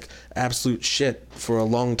treated like absolute shit for a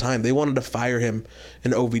long time. They wanted to fire him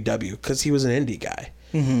in OVW because he was an indie guy.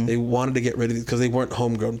 Mm-hmm. They wanted to get rid of it because they weren't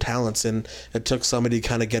homegrown talents, and it took somebody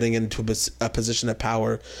kind of getting into a position of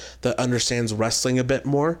power that understands wrestling a bit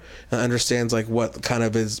more and understands like what kind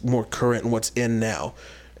of is more current and what's in now.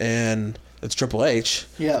 And it's Triple H.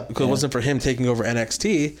 Yeah. Because it wasn't for him taking over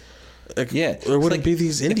NXT. Like, yeah. there wouldn't be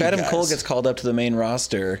these indie If Adam guys. Cole gets called up to the main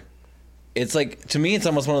roster, it's like, to me, it's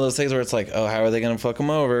almost one of those things where it's like, oh, how are they going to fuck him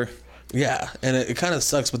over? Yeah, and it kind of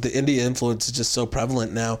sucks, but the indie influence is just so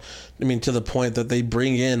prevalent now. I mean, to the point that they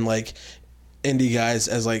bring in like indie guys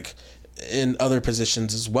as like in other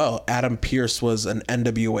positions as well. Adam Pearce was an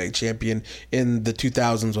NWA champion in the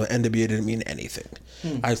 2000s when NWA didn't mean anything.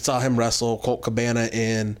 I saw him wrestle Colt Cabana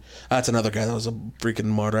in... That's another guy that was a freaking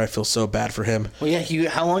martyr. I feel so bad for him. Well, yeah,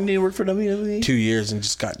 how long did he work for WWE? 2 years and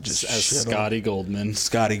just got as Scotty Goldman.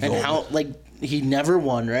 Scotty Goldman. And how, like, he never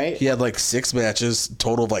won, right? He had like 6 matches,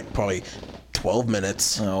 total of like probably 12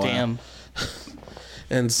 minutes. Oh, wow. Damn.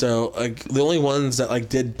 And so, like, the only ones that like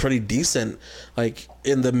did pretty decent, like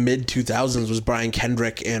in the mid 2000s, was Brian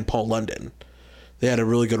Kendrick and Paul London. They had a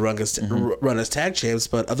really good run as tag champs,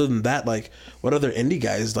 but other than that, like, what other indie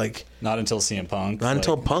guys like? Not until CM Punk. Not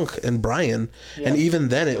until Punk and Bryan, and even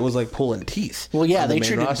then, it was like pulling teeth. Well, yeah, they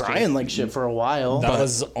treated Bryan like shit for a while. That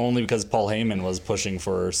was only because Paul Heyman was pushing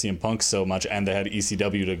for CM Punk so much, and they had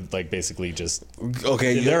ECW to like basically just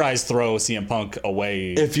in their eyes throw CM Punk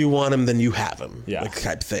away. If you want him, then you have him. Yeah, like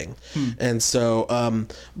type thing. And so,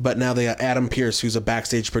 but now they got Adam Pearce, who's a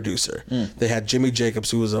backstage producer. They had Jimmy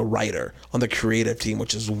Jacobs, who was a writer on the creative team,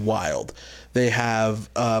 which is wild. They have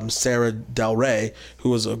Sarah Del Rey, who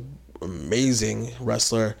was a amazing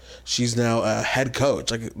wrestler. She's now a head coach.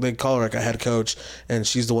 Like, they call her like a head coach, and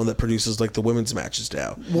she's the one that produces like the women's matches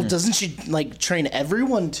now. Well, doesn't she like train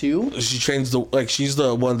everyone too? She trains she's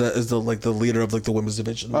the one that is the leader of like the women's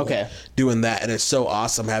division. Okay. Doing that, and it's so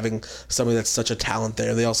awesome having somebody that's such a talent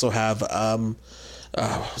there. They also have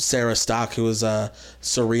Sarah Stock, who was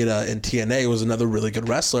Sarita in TNA, was another really good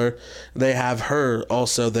wrestler. They have her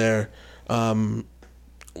also there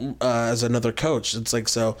as another coach. It's like,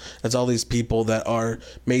 so it's all these people that are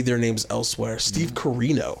made their names elsewhere. Steve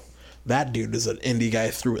Corino, that dude is an indie guy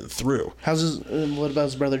through and through. What about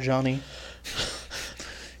his brother Johnny?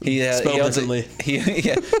 He owns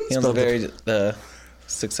a very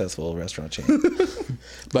successful restaurant chain.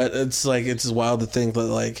 But it's like, it's wild to think that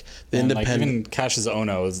like the independent, like even Cassius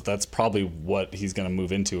Ono, that's probably what he's going to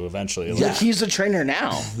move into eventually. Yeah, he's a trainer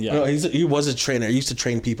now. Yeah, no, he was a trainer. He used to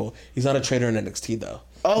train people. He's not a trainer in NXT though.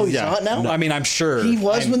 Oh, he's not now? No, I mean, I'm sure. He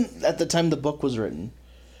was at the time the book was written.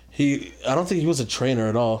 I don't think he was a trainer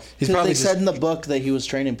at all. They said in the book that he was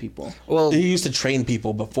training people. Well, he used to train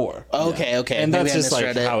people before. Okay. And that's just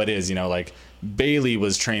like how it is, like Bailey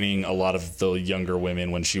was training a lot of the younger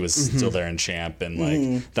women when she was still there in Champ, and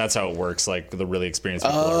like that's how it works. Like the really experienced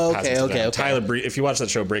people are passing to them. Tyler Breeze, if you watch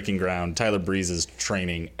that show Breaking Ground, Tyler Breeze is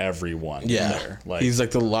training everyone there. Like, he's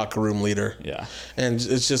like the locker room leader. Yeah, and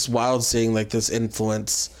it's just wild seeing like this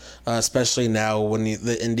influence, especially now when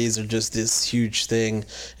the indies are just this huge thing,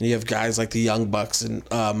 and you have guys like the Young Bucks and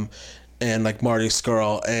and like Marty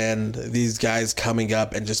Scurll and these guys coming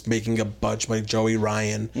up and just making a bunch, like Joey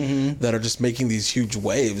Ryan, that are just making these huge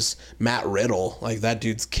waves. Matt Riddle, like that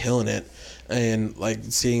dude's killing it. And like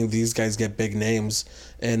seeing these guys get big names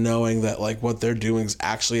and knowing that like what they're doing is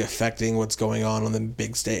actually affecting what's going on the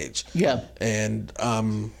big stage. Yeah. And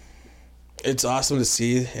it's awesome to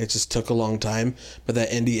see. It just took a long time, but that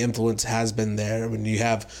indie influence has been there. When you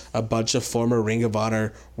have a bunch of former Ring of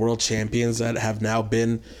Honor world champions that have now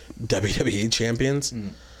been WWE champions,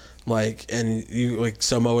 like, and you like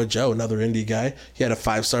Samoa Joe, another indie guy, he had a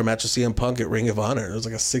 5-star match with CM Punk at Ring of Honor. It was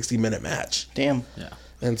like a 60-minute match. Damn. Yeah.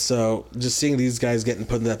 And so just seeing these guys getting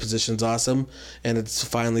put in that position is awesome. And it's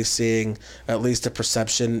finally seeing at least a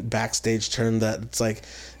perception backstage turn that it's like,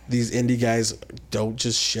 these indie guys don't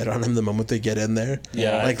just shit on him the moment they get in there.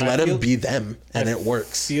 Yeah, like let them be them, and it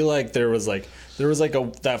works. I feel like there was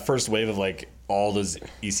that first wave of like all those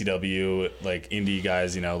ECW like indie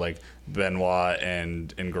guys, you know, like Benoit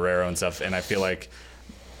and Guerrero and stuff. And I feel like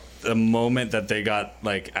the moment that they got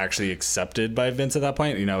like actually accepted by Vince at that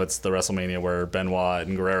point, you know, it's the WrestleMania where Benoit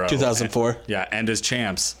and Guerrero 2004, and as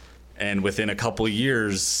champs, and within a couple of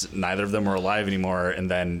years, neither of them were alive anymore,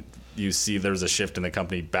 and then you see there's a shift in the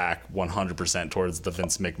company back 100% towards the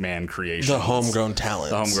Vince McMahon creation. The homegrown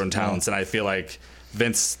talents. And I feel like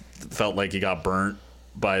Vince felt like he got burnt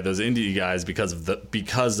by those indie guys because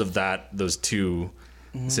of those two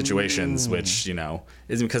situations, which, you know,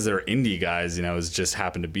 isn't because they're indie guys, you know, it's just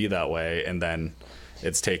happened to be that way. And then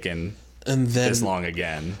it's taken this long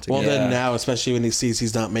again. Then now, especially when he sees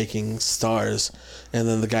he's not making stars, and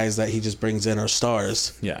then the guys that he just brings in are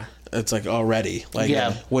stars. Yeah. It's like already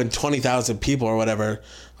like when 20,000 people or whatever,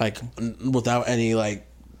 like without any like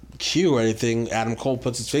cue or anything, Adam Cole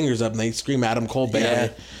puts his fingers up and they scream Adam Cole baby,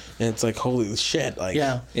 and it's like holy shit, like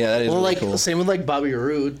that is well, really like cool. same with like Bobby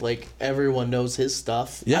Roode, like everyone knows his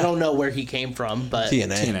stuff. I don't know where he came from, but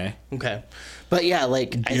TNA. Okay, but yeah,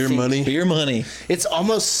 like Beer money. It's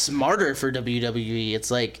almost smarter for WWE. It's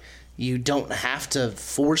like you don't have to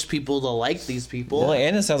force people to like these people. Well,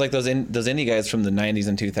 and it sounds like those indie guys from the 90s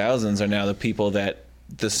and 2000s are now the people that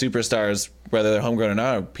the superstars, whether they're homegrown or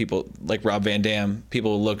not, are people like Rob Van Dam.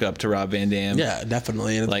 People look up to Rob Van Dam. Yeah,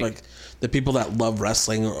 definitely. And it's like the people that love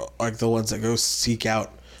wrestling are like the ones that go seek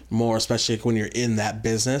out more, especially like when you're in that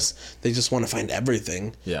business. They just want to find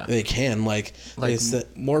everything they can. Like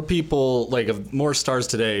more people, like more stars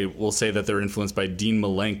today will say that they're influenced by Dean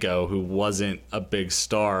Malenko, who wasn't a big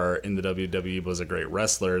star in the WWE but was a great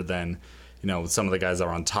wrestler, than, you know, some of the guys that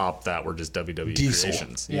were on top that were just WWE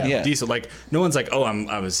creations. Yeah. Diesel. Like no one's like, oh,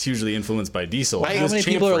 I was hugely influenced by Diesel. How many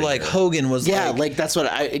people are like Hogan was? Like that's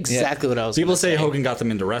what what I was. People say Hogan got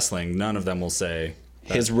them into wrestling. None of them will say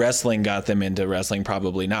his wrestling got them into wrestling.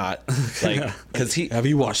 Probably not. Like, because have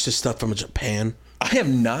you watched this stuff from Japan? I have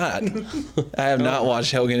not. I have not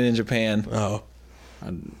watched Hogan in Japan. Oh,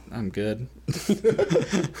 I'm good.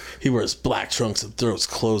 He wears black trunks and throws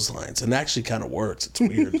clotheslines, and actually kind of works. It's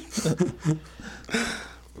weird.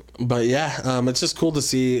 But yeah, it's just cool to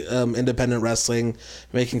see independent wrestling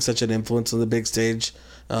making such an influence on the big stage.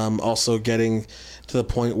 Also getting to the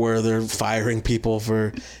point where they're firing people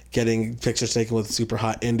for getting pictures taken with super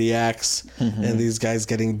hot indie acts, and these guys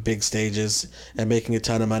getting big stages and making a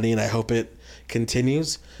ton of money, and I hope it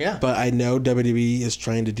continues. Yeah. But I know WWE is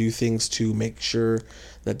trying to do things to make sure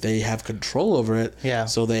that they have control over it. Yeah.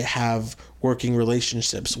 So they have working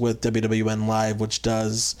relationships with WWN Live, which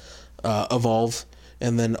does Evolve,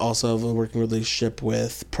 and then also a working relationship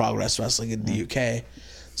with Progress Wrestling in the UK.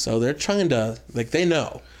 So they're trying to, like, they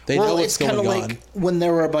know what's going on. It's kind of like when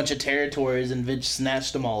there were a bunch of territories and Vince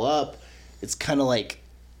snatched them all up. It's kind of like,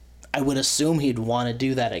 I would assume he'd want to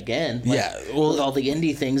do that again. Like, with all the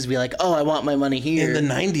indie things, be like, oh, I want my money here. In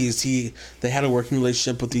the 90s, they had a working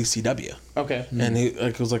relationship with ECW. Okay. And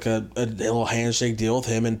it was like a little handshake deal with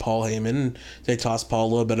him and Paul Heyman. They tossed Paul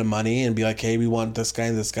a little bit of money and be like, hey, we want this guy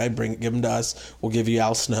and this guy. Give him to us. We'll give you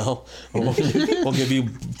Al Snow. Or we'll give you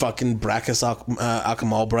fucking Brackus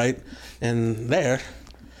Akam Albright. And there.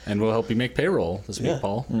 And we'll help you make payroll this week,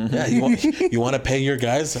 Paul. Yeah, you want to pay your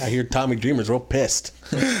guys? I hear Tommy Dreamer's real pissed.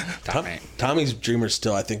 Tommy's Dreamer's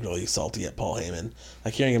still, I think, really salty at Paul Heyman.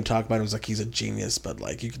 Like, hearing him talk about him was like he's a genius, but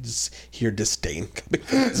like you could just hear disdain coming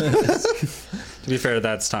from his voice. To be fair,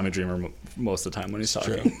 that's Tommy Dreamer most of the time when he's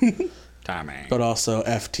talking. Tommy. But also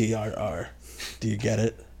FTRR. Do you get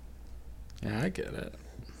it? Yeah, I get it.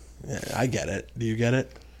 Yeah, I get it. Do you get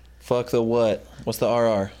it? Fuck the what? What's the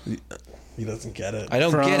RR? He doesn't get it. I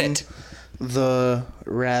don't get it. The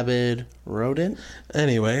rabid rodent.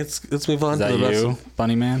 Anyway, let's move on to the rest. Is that you,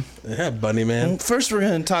 Bunny Man? Yeah, Bunny Man. First, we're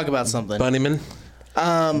going to talk about something. Bunnyman.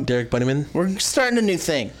 Derek Bunnyman. We're starting a new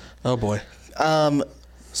thing. Oh boy.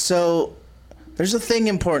 So there's a thing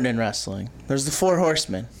important in wrestling. There's the Four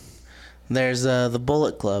Horsemen. There's the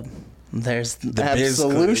Bullet Club. There's the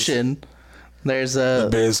Absolution. There's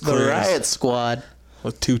the Riot Squad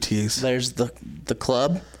with 2 T's. There's the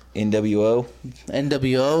club. NWO.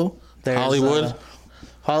 There's Hollywood.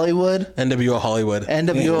 NWO Hollywood.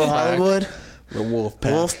 NWO Hollywood. The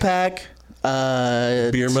Wolfpack.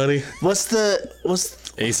 Beer Money. What's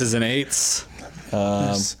Aces and Eights.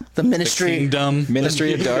 The Ministry. The Kingdom.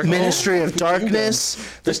 Ministry of Darkness. Ministry of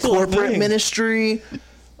Darkness. The corporate ministry.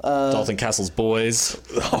 Dalton Castle's Boys.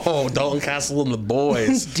 Oh, Dalton Castle and the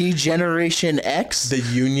Boys. D-Generation X. The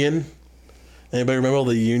Union. Anybody remember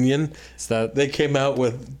the Union? Is that they came out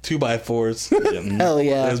with 2x4s? Hell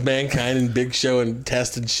yeah! It was Mankind and Big Show and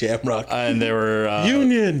Test and Shamrock. And they were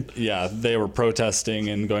Union. Yeah, they were protesting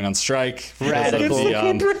and going on strike Radical.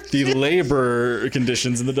 The labor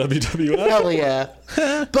conditions in the WWF. Hell yeah!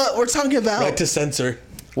 But we're talking about right to censor.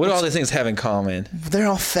 What do all these things have in common? They're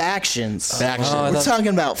all factions. We're talking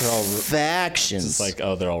about factions. It's like,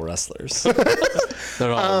 oh, they're all wrestlers.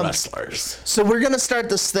 They're all wrestlers. So we're going to start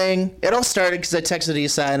this thing. It all started because I texted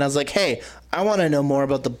Isai and I was like, hey, I want to know more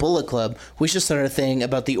about the Bullet Club. We should start a thing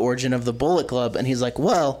about the origin of the Bullet Club. And he's like,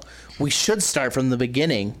 well, we should start from the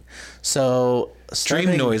beginning. So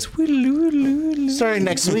Stream noise. Starting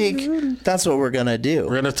next week, that's what we're going to do.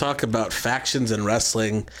 We're going to talk about factions in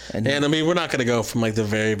wrestling. And I mean, we're not going to go from like the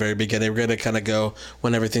very, very beginning. We're going to kind of go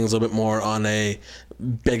when everything's a little bit more on a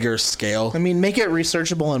bigger scale. I mean, make it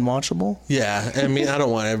researchable and watchable. Yeah. I mean, I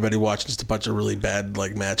don't want everybody watching just a bunch of really bad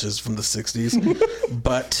like matches from the 60s.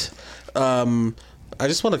 But I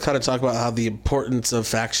just want to kind of talk about how the importance of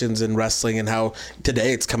factions in wrestling and how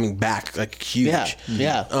today it's coming back like huge.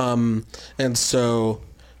 Yeah. And so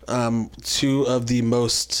two of the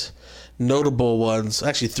most notable ones,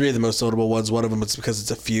 actually 3 of the most notable ones, one of them is because it's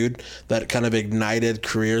a feud that kind of ignited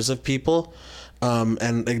careers of people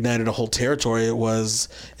and ignited a whole territory. It was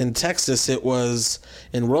in Texas. It was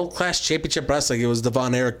in World Class Championship Wrestling. It was the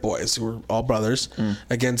Von Erich boys, who were all brothers,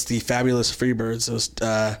 against the Fabulous Freebirds. It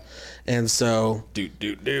was, and so,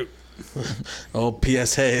 old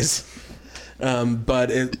P.S. Hayes. But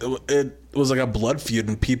it was like a blood feud,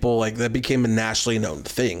 and people like that became a nationally known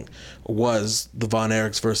thing. Was the Von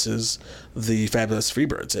Erichs versus the Fabulous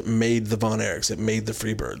Freebirds? It made the Von Erichs. It made the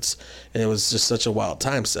Freebirds, and it was just such a wild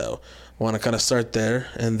time. So I want to kind of start there,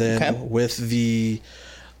 and then with the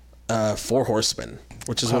Four Horsemen,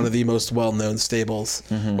 which is one of the most well-known stables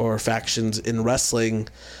or factions in wrestling,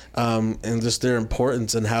 and just their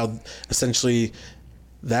importance and how essentially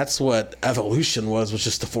that's what Evolution was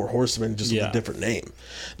just the Four Horsemen, just with a different name.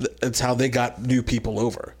 It's how they got new people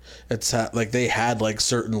over. It's how, like, they had like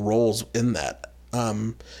certain roles in that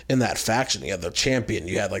faction. You had the champion,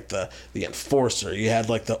 you had like the enforcer, you had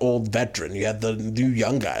like the old veteran, you had the new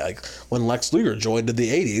young guy. Like when Lex Luger joined in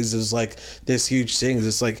the 80s, it was like this huge thing,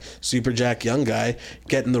 this like super jack young guy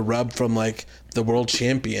getting the rub from like the world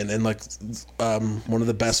champion and like one of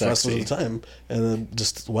the best wrestlers of the time. And then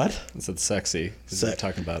just what? I said sexy. Because they're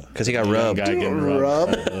talking about because he got rubbed. Guy getting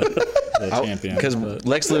rubbed. The champion. Because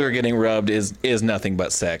Lex Luger getting rubbed is nothing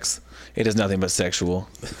but sex. It is nothing but sexual.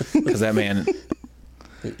 Because that man.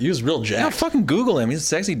 He was real jacked. Yeah, fucking Google him. He's a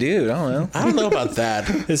sexy dude. I don't know about that.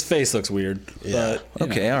 His face looks weird. Yeah.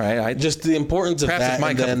 But, okay, all right. Just the importance of that,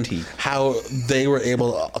 my and cup then of tea. how they were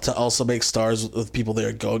able to also make stars with people they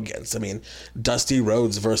would go against. I mean, Dusty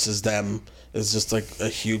Rhodes versus them is just like a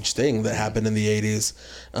huge thing that happened in the 80s.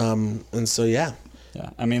 And so, yeah.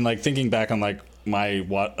 Yeah. I mean, like thinking back on like my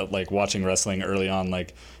watching wrestling early on,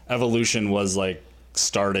 like Evolution was like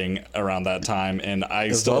starting around that time, and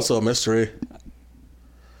It's also a mystery.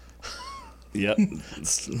 Yep,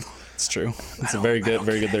 it's true. It's a very good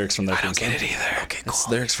lyrics from their theme song. I don't get it either. Okay, cool. It's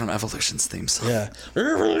lyrics from Evolution's theme song. Yeah,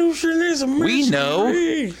 Evolution is a mystery. We know.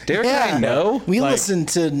 Derek and I know. We listened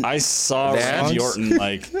to. I saw Randy Orton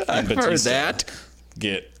like and Batista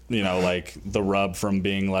get like the rub from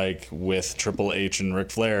being like with Triple H and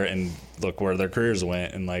Ric Flair, and look where their careers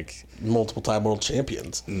went, and like multiple-time world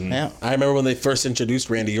champions. Yeah, I remember when they first introduced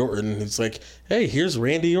Randy Orton. It's like, hey, here's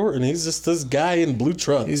Randy Orton. He's just this guy in blue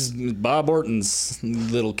trunks. He's Bob Orton's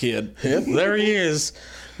little kid. Yep, there he is.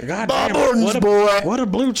 God Bob damn, Orton's boy. What a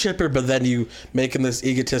blue chipper! But then you making this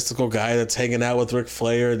egotistical guy that's hanging out with Ric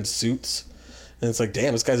Flair in suits. And it's like,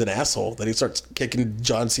 damn, this guy's an asshole. Then he starts kicking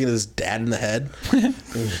John Cena's dad in the head.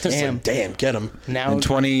 Damn, get him. Now, and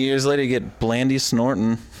 20 years later, you get Blandy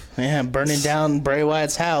snorting. Yeah, burning down Bray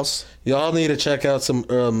Wyatt's house. Y'all need to check out some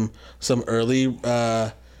early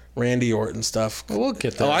Randy Orton stuff. We'll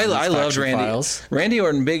get that. Oh, I loved Randy. Files. Randy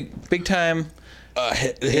Orton, big time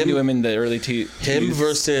They do him in the early him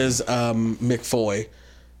versus Mick Foley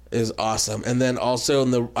is awesome. And then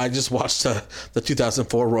also I just watched the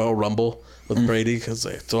 2004 Royal Rumble with Brady because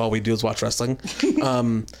that's all we do is watch wrestling.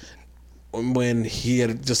 When he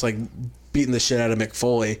had just like beaten the shit out of Mick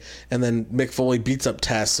Foley, and then Mick Foley beats up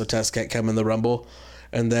Test, so Test can't come in the Rumble.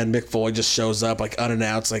 And then Mick Foley just shows up like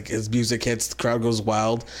unannounced, like his music hits, the crowd goes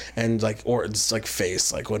wild, and like Orton's like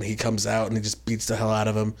face, like when he comes out and he just beats the hell out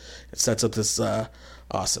of him, it sets up this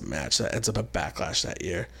awesome match that ends up a Backlash that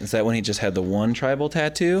year. Is that when he just had the one tribal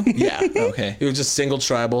tattoo? Yeah. Okay. It was just single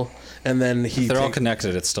tribal, and then they're all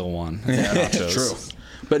connected. It's still one. Yeah, true.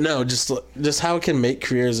 But no, just how it can make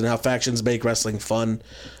careers and how factions make wrestling fun.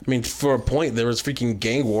 I mean, for a point, there was freaking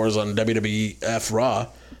gang wars on WWF Raw,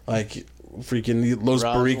 like freaking Los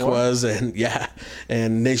Boricuas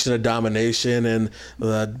and Nation of Domination and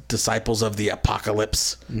the Disciples of the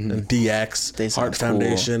Apocalypse and DX, Heart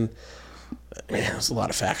Foundation. Man, there's a lot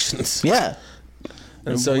of factions. Yeah.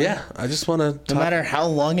 And so I just want to. No matter how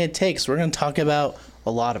long it takes, we're going to talk about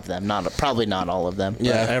a lot of them. Probably not all of them.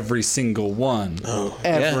 Yeah, every single one. Oh,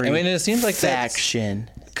 every. I mean, it seems like faction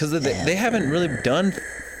because they haven't really done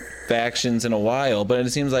factions in a while, but it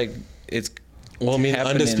seems like it's. Well, I mean,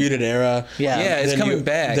 Undisputed Era. Yeah, it's coming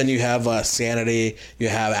back. Then you have Sanity. You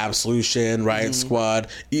have Absolution, Riot Squad,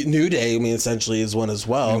 New Day. I mean, essentially is one as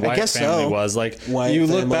well. I guess so. Was like Wyatt you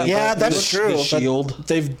look family. back. Yeah, that's true. The Shield.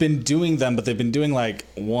 They've been doing them, but they've been doing like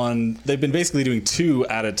one. They've been basically doing two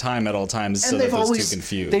at a time at all times, so that those two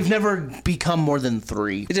confuse. They've never become more than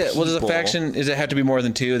three. Does a faction? Does it have to be more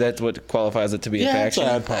than two? That's what qualifies it to be a faction.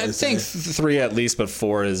 I think three at least, but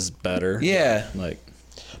four is better. Yeah,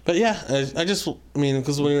 But I mean,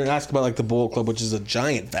 because when you're asked about like the Bullet Club, which is a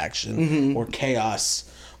giant faction, or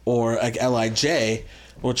Chaos, or like LIJ,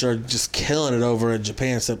 which are just killing it over in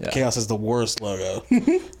Japan, except Chaos has the worst logo.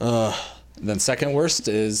 Then second worst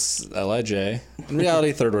is LIJ. In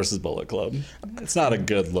reality, third worst is Bullet Club. It's not a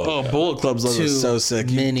good logo. Oh, Bullet Club's logo is so sick.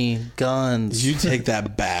 Too many guns. You take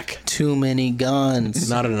that back. Too many guns.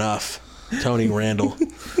 Not enough. Tony Randall.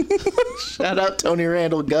 Shout out Tony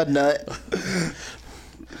Randall, Gudnut.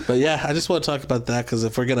 But yeah, I just want to talk about that because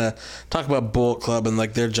if we're gonna talk about Bullet Club and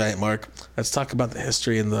like their giant mark, let's talk about the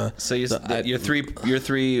history and the. So your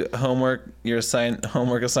three homework assignment.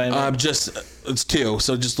 It's two.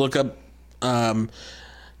 So just look up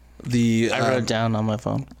the. I wrote it down on my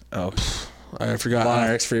phone. Oh, I forgot. Von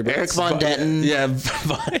Erich's Freebirds. Eric Von Detten. Yeah,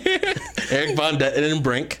 Eric Von Detten and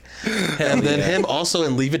Brink, and then him also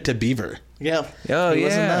in Leave It to Beaver. Yeah. Oh, Who yeah.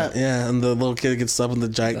 wasn't that? Yeah, and the little kid gets stuff in the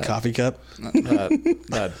giant coffee cup.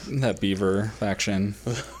 That Beaver faction.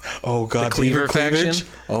 Oh God, The Cleaver cleavage. faction?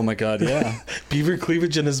 Oh my God, yeah. Beaver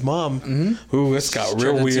Cleavage and his mom. Ooh, it's got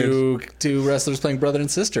real Turned weird. into two wrestlers playing brother and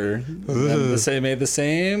sister. And made the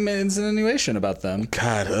same insinuation about them.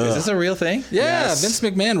 God, Is this a real thing? Yeah, Yes. Vince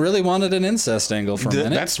McMahon really wanted an incest angle for a minute.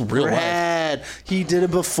 That's real life. Brad. He did it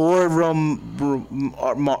before R.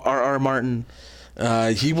 Martin.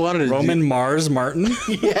 He wanted to Roman Mars Martin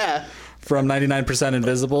Yeah. from 99%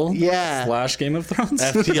 Invisible. Yeah. / Game of Thrones.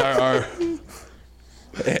 FTRR.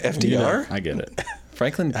 FDR? I get it.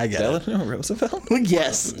 Franklin I get Delano Roosevelt?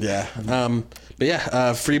 Yes. Yeah. But yeah,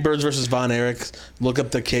 Freebirds versus Von Erich. Look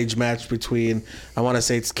up the cage match between, I want to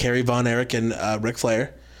say it's Kerry Von Erich and Ric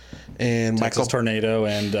Flair. And Texas Tornado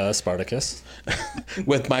and Spartacus.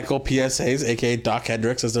 with Michael P.S. Hayes, a.k.a. Doc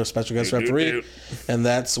Hendricks, as their special guest referee. And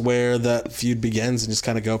that's where the feud begins and just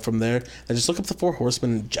kind of go from there. And just look up the Four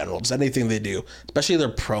Horsemen in general. Just anything they do, especially their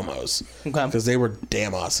promos. Okay. Because they were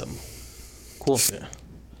damn awesome. Cool. Yeah.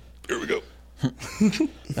 Here we go.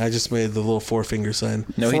 I just made the little four-finger sign.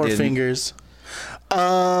 No, he Four didn't. fingers.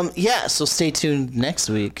 Yeah, so stay tuned next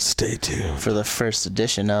week Stay tuned. for the first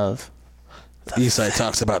edition of Eastside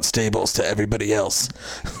talks about stables to everybody else.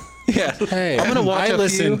 Yeah. Hey, I'm gonna watch I a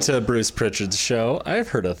listened few. to Bruce Pritchard's show. I've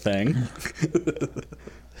heard a thing. But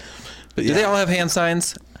Do they all have hand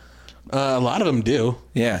signs? A lot of them do.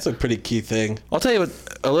 Yeah. It's a pretty key thing. I'll tell you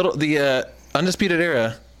what, the Undisputed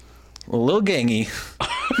Era, a little gangy.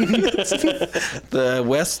 The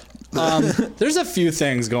West. There's a few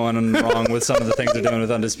things going wrong with some of the things they're doing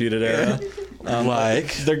with Undisputed Era.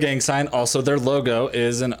 Like? Their gang sign, also their logo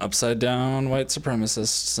is an upside down white supremacist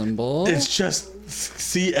symbol. It's just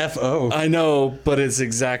CFO. I know, but it's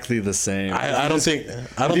exactly the same. I don't think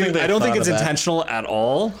it's intentional at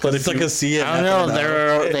all. But it's like a CFO. I don't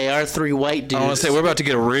know. They are three white dudes. I want to say we're about to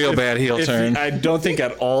get a real bad heel turn. I don't think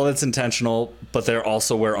at all it's intentional, but they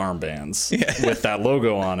also wear armbands with that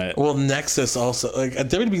logo on it. Well, Nexus also, like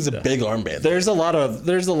WWE's a big armband. There's a lot of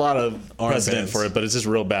precedent Armbands. for it, but it's just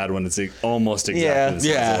real bad when it's almost almost exactly the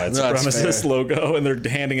same as the white that's supremacist fair. logo, and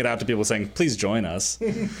they're handing it out to people saying, "Please join us."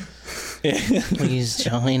 Please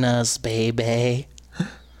join us, baby.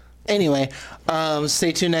 Anyway,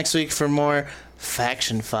 stay tuned next week for more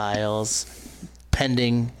Faction Files.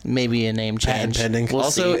 Pending maybe a name change. Pending. We'll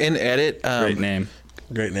Also, see. in edit, Great name.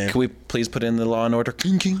 Great name. can we please put in the Law and Order?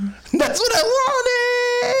 King. That's what I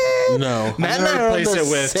wanted. No. Matt I'm and I gonna are on replace the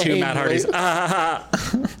it with two same Matt Hardys. wave.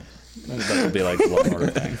 That would be like the Law and Order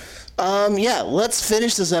thing. Yeah, let's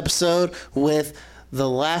finish this episode with the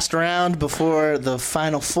last round before the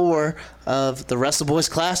final four of the Wrestleboys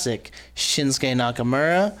Classic. Shinsuke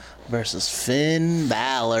Nakamura versus Finn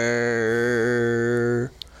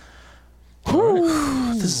Balor.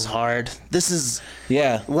 Whew, this is hard. This is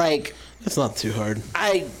Yeah. like It's not too hard.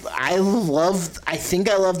 I think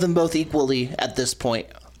I love them both equally at this point.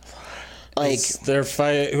 Like Their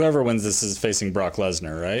fight. Whoever wins this is facing Brock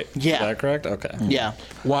Lesnar, right? Yeah. Is that correct? Okay. yeah.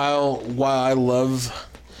 While I love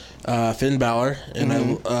Finn Balor, and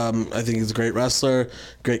I think he's a great wrestler,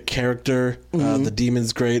 great character. The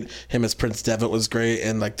Demon's great. Him as Prince Devitt was great,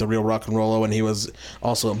 and like the real rock and roller when he was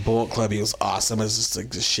also in Bullet Club, he was awesome as just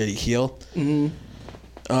like this shitty heel.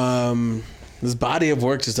 His body of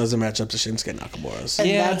work just doesn't match up to Shinsuke Nakamura's. And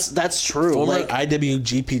Yeah. that's true. Former Like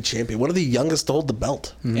IWGP champion, one of the youngest to hold the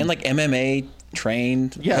belt. And like MMA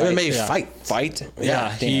trained. MMA Yeah. fight.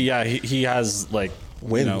 Yeah, he has like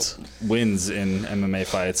Wins. wins in MMA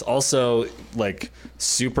fights. Also, like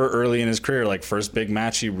super early in his career, like first big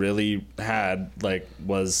match he really had like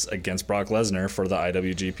was against Brock Lesnar for the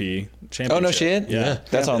IWGP Championship. Oh, no shit? Yeah,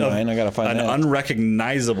 That's online. I gotta find an that.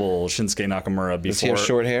 unrecognizable Shinsuke Nakamura Does he before have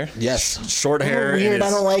short hair? Yes. short hair. weird. and I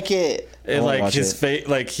his- don't like it. and wanna like watch his it. face,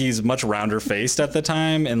 like he's much rounder faced at the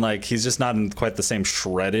time, and like he's just not in quite the same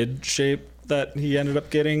shredded shape that he ended up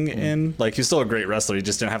getting in. Like he's still a great wrestler, he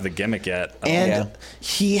just didn't have the gimmick yet. And Yeah.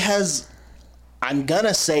 he has, I'm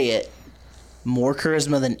gonna say it, more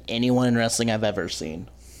charisma than anyone in wrestling I've ever seen.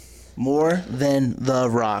 More than The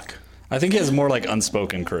Rock. I think he has more like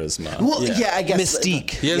unspoken charisma. Well, yeah, I guess Mystique.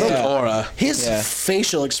 He has an aura. His Yeah.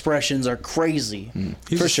 facial expressions are crazy.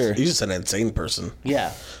 He's For just- sure. He's just an insane person.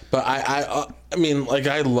 Yeah. But I mean, like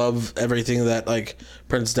I love everything that like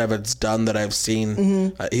Prince Devitt's done that I've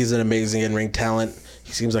seen. He's an amazing in-ring talent.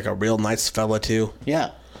 He seems like a real nice fella too. Yeah.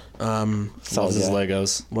 Loves his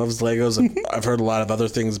Legos. Loves Legos. And I've heard a lot of other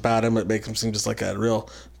things about him that make him seem just like a real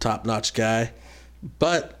top-notch guy.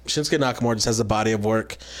 But Shinsuke Nakamura just has a body of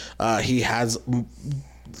work. He has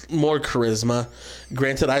more charisma.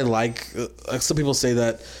 Granted, I like some people say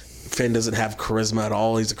that Finn doesn't have charisma at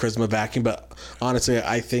all. He's a charisma vacuum, but honestly,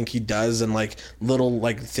 I think he does. And like little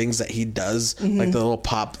like things that he does, like the little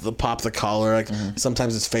pop the collar, like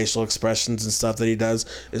sometimes his facial expressions and stuff that he does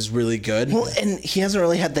is really good. Well, and he hasn't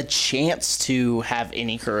really had the chance to have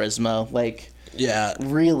any charisma. Like, Yeah,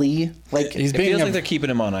 really? Like, He's It being feels a- like they're keeping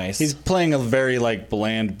him on ice. He's playing a very like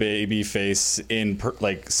bland baby face in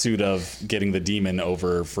like suit of getting the demon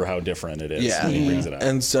over for how different it is. yeah, when he brings it out.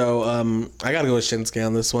 and so I gotta go with Shinsuke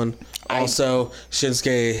on this one. Also,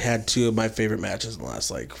 Shinsuke had two of my favorite matches in the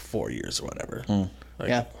last like 4 years or whatever. Like,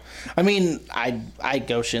 yeah. I mean, I'd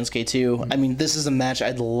go Shinsuke too. I mean, this is a match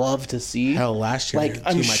I'd love to see. Hell, last year, Like, two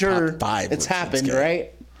I'm of my sure top five it's were happened, Shinsuke.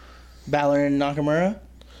 right? Balor and Nakamura?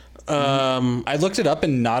 I looked it up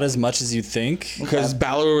and not as much as you'd think. Because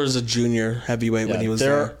Balor was a junior heavyweight when he was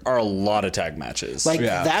there there. are a lot of tag matches. Like,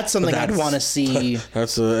 Yeah. that's something But I'd that's- want to see.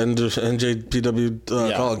 That's the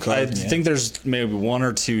NJPW calling card. I think there's maybe one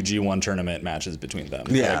or two G1 tournament matches between them.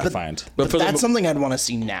 Yeah. that I But- could find. But for That's the, something I'd want to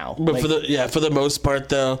see now. but Like, for the most part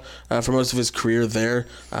though, for most of his career there,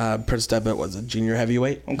 Prince Devitt was a junior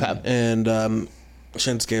heavyweight. Okay. And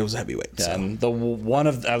Shinsuke was a heavyweight. Yeah, So. and the one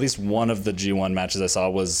of at least one of the G1 matches I saw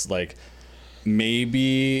was like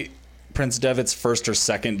maybe Prince Devitt's first or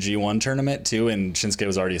second G1 tournament too, and Shinsuke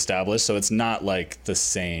was already established, so it's not like the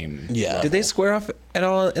same. Yeah. level. Did they square off at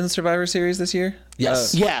all in the Survivor Series this year?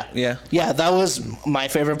 Yes. yeah. Yeah. Yeah, that was my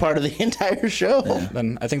favorite part of the entire show.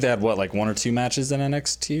 Then I think they had what, like one or two matches in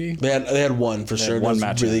NXT. They had one for sure. One One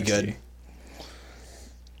match match in really NXT. good.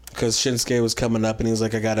 Because Shinsuke was coming up and he was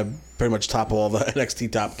like, I gotta pretty much topple all the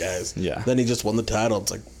NXT top guys. Yeah. Then he just won the title.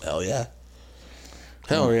 It's like, hell yeah.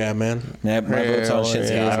 Hell yeah, man. Yeah, my vote's on Hell Shinsuke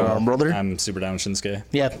yeah. as well. Brother. I'm super down with Shinsuke.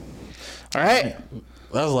 Yeah. All right.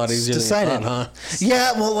 That was a lot easier Decided. than you thought, huh?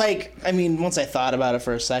 Yeah, well, like, I mean, once I thought about it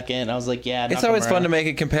for a second, I was like, yeah. It's always Nakamura. fun to make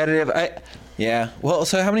it competitive. Yeah. Well,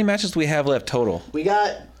 so how many matches do we have left total? We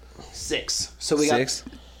got 6. So we 6?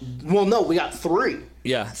 got. Well, no, we got 3.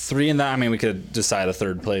 Yeah, 3 in that. I mean, we could decide a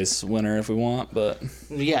third place winner if we want, but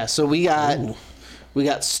Yeah, so we got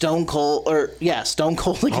Stone Cold against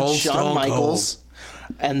Oh, Shawn Stone Michaels.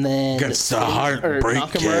 And then Gets the Heartbreak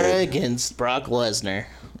Nakamura Kid. against Brock Lesnar.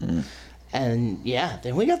 And yeah,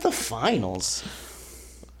 then we got the finals.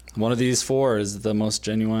 One of these four is the most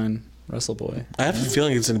genuine wrestle boy. I have a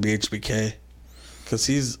feeling it's going to be HBK. Because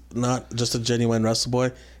he's not just a genuine wrestle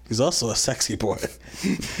boy. He's also a sexy boy.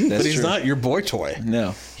 But he's true. not your boy toy.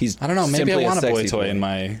 No, he's. I don't know. Maybe I simply want a boy sexy toy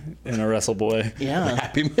in a wrestle boy. Yeah.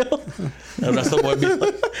 Happy Meal. A wrestle boy be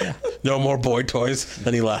like, no more boy toys.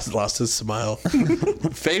 Then he lost his smile. One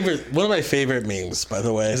of my favorite memes, by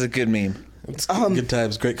the way. It's a good meme. It's good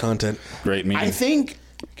times, great content. Great meme. I think,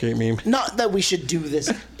 Great meme. not that we should do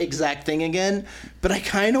this exact thing again, but I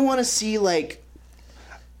kind of want to see, like,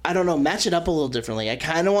 I don't know, match it up a little differently. I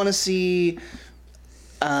kind of want to see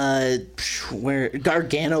where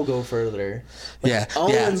Gargano go further.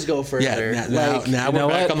 Owens go further. Yeah, now we're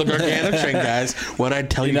back on the Gargano train, guys. What I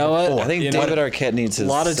tell you know what? before. I think David Arquette needs his a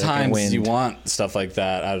lot of second times wind. you want stuff like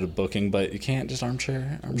that out of booking, but you can't just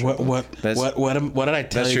armchair. What did I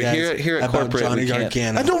tell That's you true. guys Here at about corporate, Johnny we can't.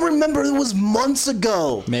 Gargano? I don't remember. It was months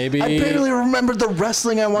ago. Maybe- I barely remembered the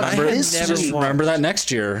wrestling I watched I had this never week. Remember that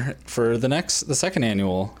next year for the second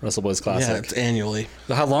annual Wrestle Boys Yeah, Classic. it's annually.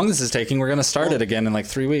 How long this is taking? We're gonna start it again in like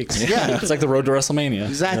 3 weeks. Yeah. It's like the road to WrestleMania.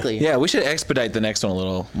 Exactly. Yeah, we should expedite the next one a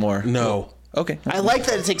little more. No. Okay. I like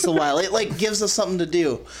that it takes a while. It like gives us something to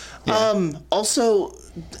do. Also,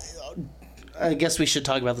 I guess we should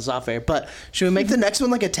talk about this off air, but should we make the next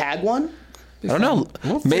one like a tag one? I don't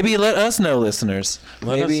know. Maybe let us know, listeners.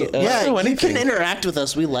 Maybe. us- Yeah, know you anything. can interact with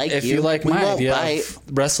us. We like If you. you like we my won't idea bite. of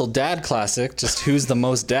Wrestle Dad Classic, just who's the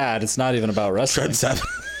most dad, it's not even about wrestling. Red 7.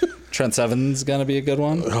 Trent Seven's gonna be a good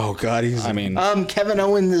one. Oh, God. I mean, Kevin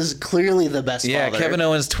Owens is clearly the best Yeah, father. Kevin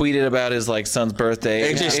Owens tweeted about his son's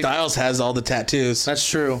birthday. AJ Styles has all the tattoos. That's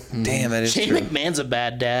true. Damn, that is Shane true. McMahon's a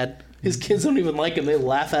bad dad. His kids don't even like him. They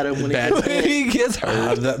laugh at him when Bad he gets hit. He gets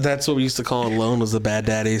hurt. That's what we used to call alone was the bad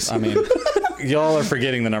daddies. I mean, y'all are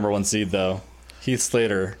forgetting the number one seed though. Heath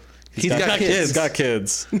Slater. He's got kids. He's got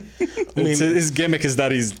kids. His gimmick is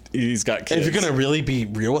that he's got kids. if you're going to really be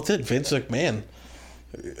real with it, Vince McMahon.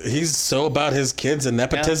 He's so about his kids and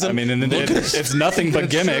nepotism. I mean, and it's nothing but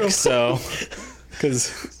gimmick. So,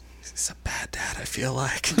 because he's a bad dad, I feel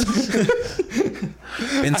like.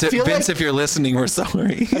 Vince, feel Vince like- if you're listening, we're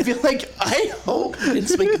sorry. I feel like I hope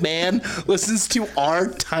Vince McMahon listens to our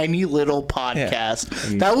tiny little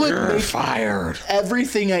podcast. That would make fired.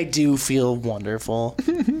 everything I do feel wonderful. Just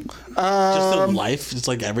in life, just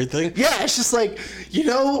like everything. Yeah, it's just like, you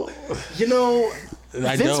know,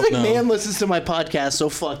 I Vince don't McMahon know. listens to my podcast, so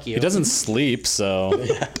fuck you. He doesn't sleep, so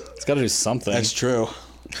he's got to do something. That's true.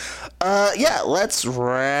 Yeah, let's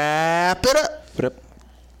wrap it up.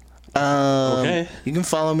 Okay. You can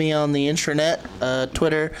follow me on the intranet,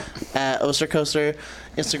 Twitter at Ostercoaster,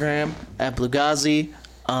 Instagram at Blugazi.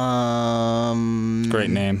 Great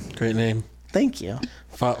name. Great name. Thank you.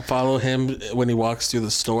 Follow him when he walks through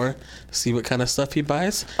the store. See what kind of stuff he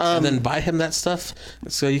buys, and then buy him that stuff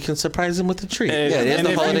so you can surprise him with a treat. Yeah, it is And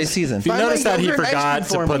the if holiday you- season. If you Buy my notice that he yogurt ice forgot cream to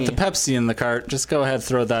for put me. the Pepsi in the cart, just go ahead,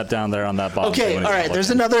 throw that down there on that bottom. Okay, all right. There's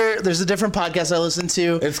a different podcast I listen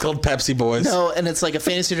to. It's called Pepsi Boys. No, and it's like a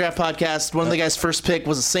fantasy draft podcast. One of the guys' first pick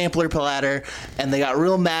was a sampler platter, and they got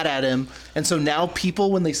real mad at him. And so now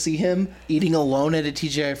people, when they see him eating alone at a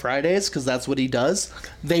TGI Fridays, because that's what he does,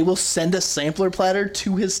 they will send a sampler platter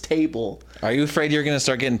to his table. Are you afraid you're going to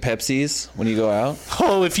start getting Pepsis when you go out?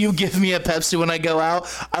 Oh, if you give me a Pepsi when I go out,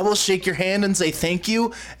 I will shake your hand and say thank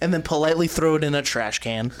you, and then politely throw it in a trash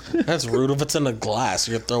can. That's rude if it's in a glass.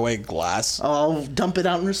 You throw away glass. I'll dump it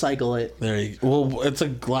out and recycle it. There you go. Well, it's a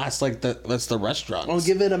glass like that. That's the restaurant. I'll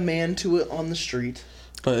give it a man to it on the street.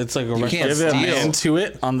 But it's like a can't restaurant. Give a steal. man to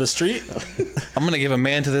it on the street. I'm going to give a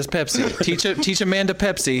man to this Pepsi. Teach a man to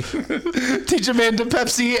Pepsi. Teach a man to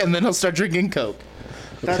Pepsi, and then he'll start drinking Coke.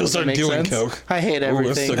 That He'll doesn't start make doing sense. Coke. I hate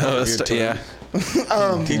everything. that's Oh, Weird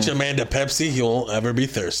term. yeah. Teach a man to Pepsi, he won't ever be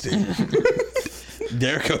thirsty.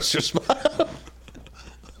 There goes your smile.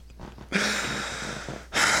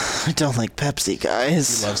 I don't like Pepsi,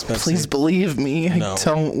 guys. He loves Pepsi. Please believe me. No. I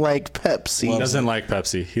don't like Pepsi. He doesn't like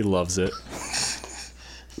Pepsi. He loves it.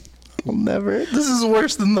 I'll never. This is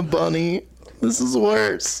worse than the bunny. This is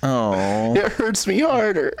worse. Oh. It hurts me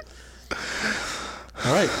harder.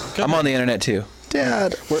 All right. Good. I'm on the internet too.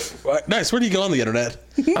 Dad. Nice. Where do you go on the internet?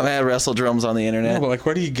 I've had wrestle drums on the No, internet. but like,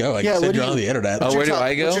 where do you go? Like, Yeah, you where said do you're you- on the internet. Oh, where do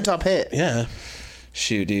I go? What's your top hit? Yeah.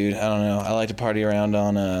 Shoot, dude. I don't know. I like to party around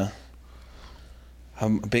on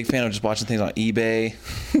I'm a big fan of just watching things on eBay.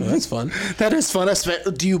 Oh, that's fun. That is fun.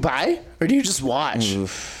 Do you buy or do you just watch?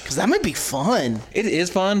 Because that might be fun. It is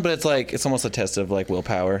fun, but it's almost a test of like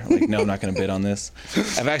willpower. Like, no, I'm not going to bid on this.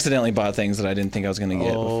 I've accidentally bought things that I didn't think I was going to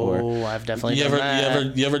get before. Oh, I've definitely done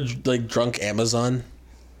that. You ever like drunk Amazon?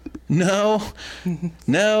 No.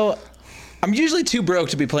 I'm usually too broke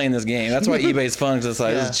to be playing this game. That's why eBay's fun, because it's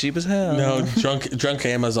like, it's cheap as hell. No, drunk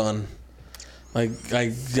Amazon. Like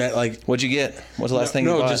I get like. What'd you get? What's the last thing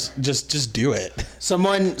you bought? just do it.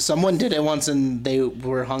 Someone did it once, and they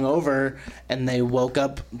were hungover, and they woke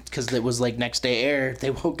up because it was like next day air. They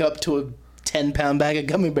woke up to a 10-pound bag of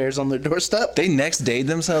gummy bears on their doorstep. They next dayed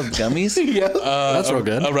themselves gummies? Yeah. That's real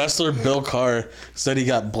good. A wrestler, Bill Carr, said he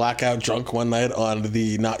got blackout drunk one night on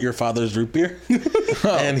the Not Your Father's root beer,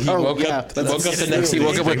 and he woke up the next day. He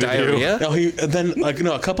woke up with diarrhea?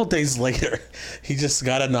 No, a couple days later, he just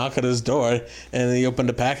got a knock at his door, and he opened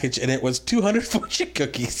a package, and it was 200 fortune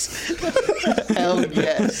cookies. Hell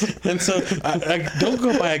yes. And so, I don't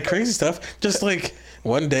go buy crazy stuff. Just like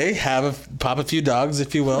one day, pop a few dogs,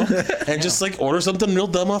 if you will, and just like order something real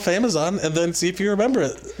dumb off Amazon, and then see if you remember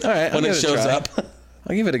it. All right, when it shows up.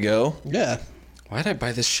 I'll give it a go. Yeah. Why'd I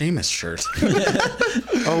buy this Sheamus shirt?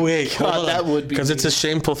 Oh wait, God, that would be because it's a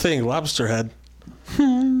shameful thing. Lobster head.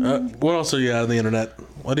 What else are you on the internet?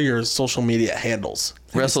 What are your social media handles?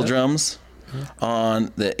 Wrestle Drums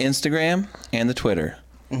on the Instagram and the Twitter.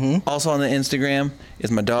 Also on the Instagram is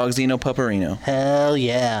my dog Zeno Pupperino. Hell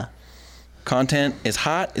yeah. Content is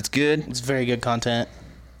hot. It's good. It's very good content.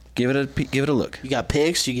 Give it a look. You got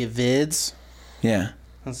pics. You get vids. Yeah.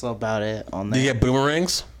 That's all about it on Do there. you get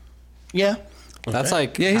boomerangs? Yeah. That's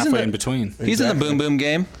like he's halfway in between. He's in the boom boom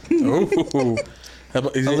game. Ooh.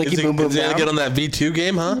 Is he boom boom gonna down? get on that V2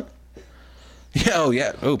 game, huh? Yeah. Oh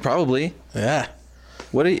yeah. Oh probably. Yeah.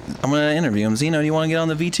 I'm gonna interview him. Zeno, do you want to get on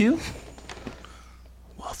the V2?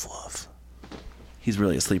 Woof woof. He's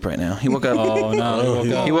really asleep right now. He woke up. Oh no!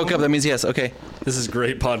 He woke up. That means yes. Okay. This is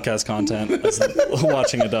great podcast content. That's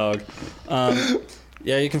watching a dog.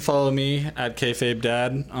 Yeah, you can follow me at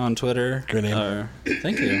kfabedad on Twitter. Great name.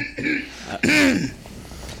 Thank you.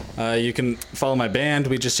 You can follow my band.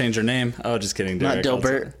 We just changed our name. Oh, just kidding. Not Derek.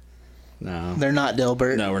 Dilbert. No. They're not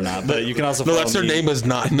Dilbert. No, we're not. But you can also No, follow that's their me. name is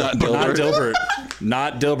not Not Dilbert. Dilbert.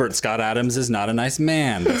 Not Dilbert. Scott Adams is not a nice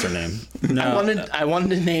man. That's her name. No. I wanted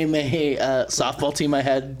to name a softball team I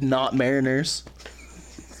had, not Mariners.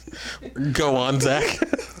 Go on, Zach.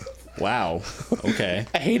 Wow. Okay.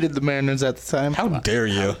 I hated the Mariners at the time. How dare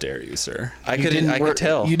you? How dare you, sir? I could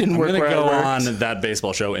tell. You didn't I'm work gonna where go I worked. on that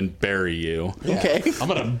baseball show and bury you. Okay. I'm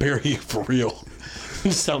gonna bury you for real.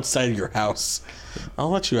 Just outside your house. I'll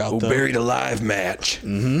let you out though. Buried alive match.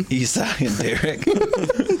 Isai and Derek.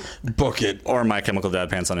 Book it. Or My Chemical Dad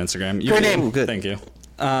Pants on Instagram. Great name. Ooh, good. Thank you.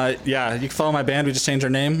 Yeah, you can follow my band. We just changed our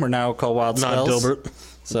name. We're now called Wild Not Spells. Dilbert.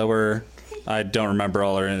 So I don't remember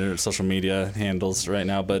all our social media handles right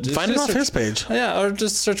now, but just, Find it just off search, his page. Yeah, or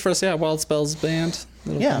just search for us. Yeah, Wild Spells Band.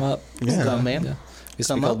 It'll come up. Yeah. Come, man. Yeah. Used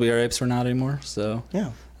to Come be called up. We Are Apes. We're not anymore. So Yeah.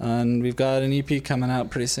 and we've got an EP coming out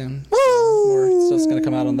pretty soon. Woo! More stuff's gonna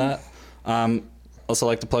come out on that. Also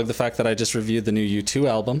like to plug the fact that I just reviewed the new U2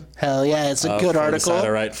 album. Hell yeah, it's a good for the article. side I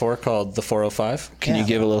write for called The 405. Can you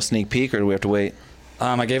give a little sneak peek, or do we have to wait?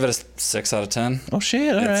 I gave it a 6 out of 10. Oh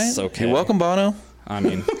shit! All right. It's okay. You're welcome, Bono. I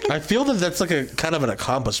mean, I feel that that's like a kind of an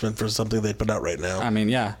accomplishment for something they put out right now.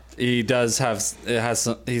 yeah. He does have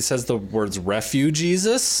he says the words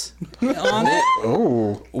 "refugeesus" on it.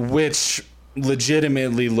 Oh. Which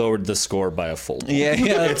legitimately lowered the score by a full point. Yeah.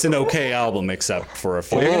 It's an okay album except for a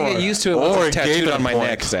full. You're gonna get used to it once or it's it gave tattooed it a on my point.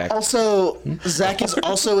 neck, Zach. Also, Zach is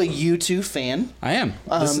also a U2 fan. I am.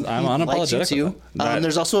 I'm He likes unapologetic. U2. about that.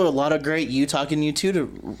 There's also a lot of great You Talking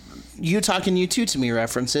U2 to Me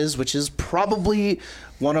references, which is probably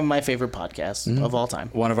one of my favorite podcasts of all time.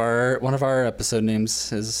 One of our episode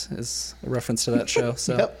names is a reference to that show.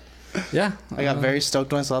 So Yep. yeah, I got very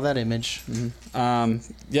stoked when I saw that image.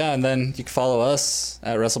 yeah, and then you can follow us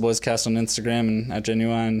at WrestleBoys Cast on Instagram and at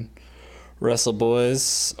Genuine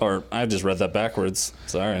Wrestleboys. Or I just read that backwards.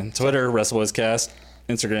 Sorry. Twitter WrestleBoys Cast,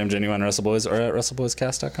 Instagram Genuine Wrestleboys, or at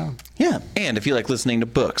WrestleboysCast.com. Yeah. And if you like listening to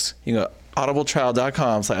books, you can go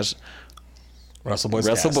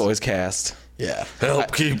audibletrial.com/WrestleBoysCast. Yeah.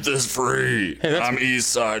 Help keep this free. I'm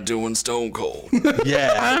Eastside doing Stone Cold.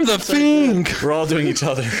 Yeah. I'm the Fink. We're all doing each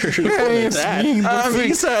other. I'm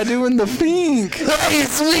Eastside doing the Fink.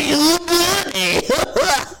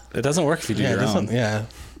 It doesn't work if you do Yeah. your own. Yeah.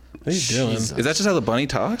 What are you doing? Is that just how the bunny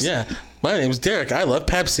talks? Yeah. My name's Derek. I love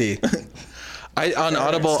Pepsi. On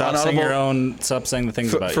Audible. Stop saying your own. Stop saying the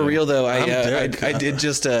things about you. For real though,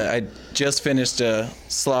 I just finished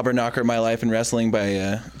Slobber Knocker: My Life in Wrestling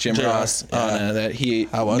by Jim Ross. That he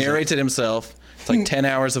narrated himself. It's like 10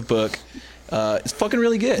 hours of book. It's fucking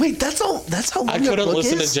really good. Wait, that's how long I couldn't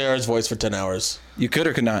listen to Jared's voice for 10 hours. You could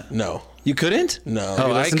or could not? No. You couldn't? No.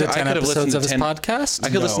 Oh, I could have listened to his 10 podcast. I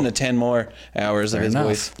could listen to 10 more hours of his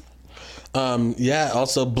voice. Yeah,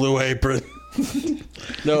 also Blue Apron.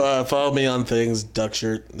 No, follow me on things, Duck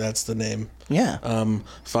Shirt, that's the name. Yeah.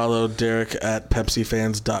 Follow Derek at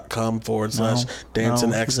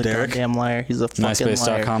pepsifans.com/DansonXDerek. Damn liar. He's a fucking liar.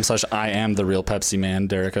 MySpace.com/I am the real Pepsi man,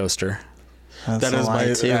 Derek Oster. That is my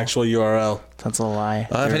actual URL. That's a lie.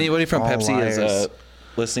 If anybody from Pepsi liars. is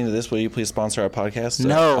listening to this, will you please sponsor our podcast?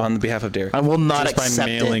 No. On behalf of Derek. I will not Just by accept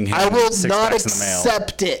mailing it. him I will 6 not packs in the mail.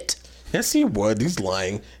 accept it. Yes, he would. He's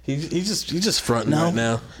lying. He's just fronting right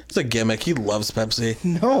now. It's a gimmick. He loves Pepsi.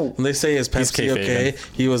 No. When they say, is Pepsi kayfabing. okay?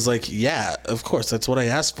 He was like, yeah, of course. That's what I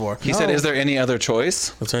asked for. He said, is there any other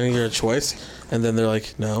choice? Is there any other choice? And then they're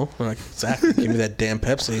like, no. I'm like, exactly. Give me that damn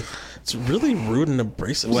Pepsi. It's really rude and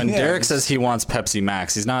abrasive. When Derek says he wants Pepsi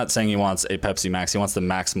Max, he's not saying he wants a Pepsi Max. He wants the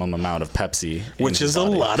maximum amount of Pepsi, which is a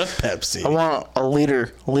lot of Pepsi. I want a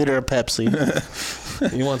liter of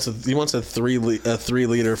Pepsi. He wants a 3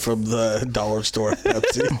 liter from the dollar store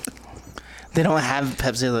Pepsi. They don't have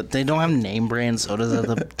Pepsi. They don't have name brand sodas at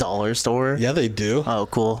the dollar store. Yeah, they do. Oh,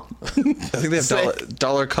 cool. I think they have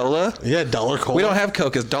dollar cola. Yeah, dollar cola. We don't have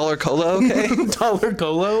Coke. Is dollar cola okay? Dollar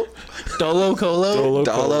Colo? Dolo Colo?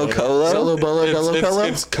 Dolo cola. Dolo Bolo Dolo Colo?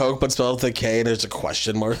 It's Coke, but spelled with a K, and there's a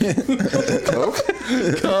question mark. Coke?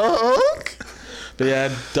 Coke? But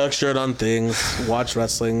yeah, Duck Shirt on things. Watch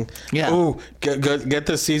wrestling. Yeah. Ooh, get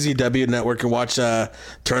the CZW network and watch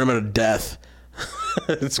Tournament of Death.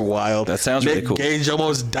 It's wild. That sounds really cool. Gage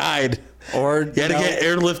almost died. Or He had to get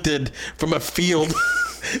airlifted from a field.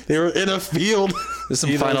 They were in a field. There's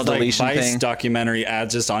some final deletion Vice thing. documentary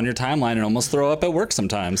ads just on your timeline and almost throw up at work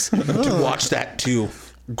sometimes. Dude, watch that too.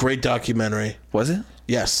 Great documentary. Was it?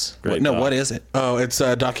 Yes. What is it? Oh, it's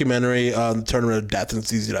a documentary on the Tournament of Death in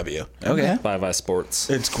CZW. Okay. By Vice Sports.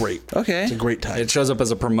 It's great. Okay. It's a great time. It shows up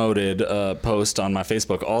as a promoted post on my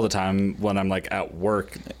Facebook all the time when I'm like at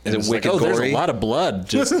work. And it it's like, wicked there's gory? a lot of blood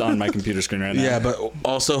just on my computer screen right now. Yeah, but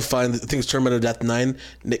also find things Tournament of Death 9.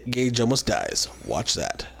 Nick Gage almost dies. Watch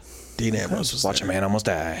that. Dean Ambrose was Watch a man almost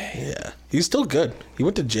die. Yeah. He's still good. He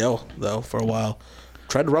went to jail, though, for a while.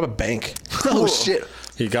 Tried to rob a bank. Oh, shit.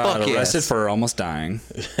 He got Fuck arrested yes. for almost dying.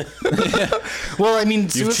 Well, I mean,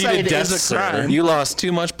 suicide cheated death, is a crime. You lost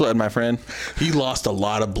too much blood, my friend. He lost a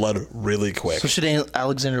lot of blood really quick. So should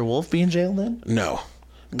Alexander Wolf be in jail then? No.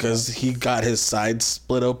 Because he got his side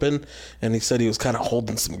split open, and he said he was kind of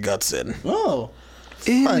holding some guts in. Oh.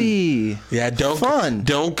 Ew. Yeah,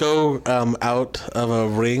 don't go out of a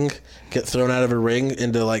ring, get thrown out of a ring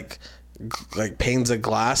into like panes of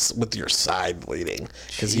glass with your side bleeding,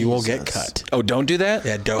 because you will get cut. Oh, don't do that?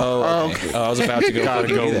 Yeah, don't. Oh, okay. I was about to go. Gotta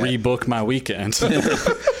go do that. rebook my weekend.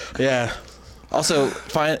 Yeah. Also,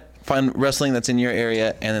 find wrestling that's in your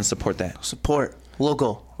area and then support that. Support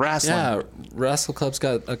local wrestling. Yeah, Wrestle Club's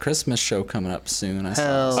got a Christmas show coming up soon. I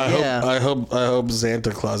Hell saw. yeah. I hope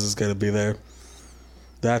Santa Claus is gonna be there.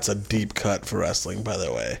 That's a deep cut for wrestling, by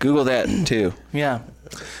the way. Google that too. Yeah.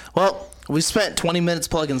 Well, we spent 20 minutes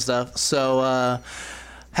plugging stuff, so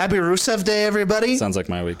happy Rusev Day, everybody. Sounds like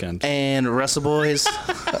my weekend. And Wrestleboys.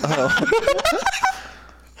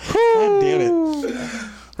 God damn it.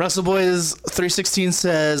 Wrestleboys 316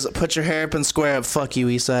 says, put your hair up and square up. Fuck you,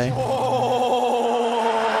 Isai.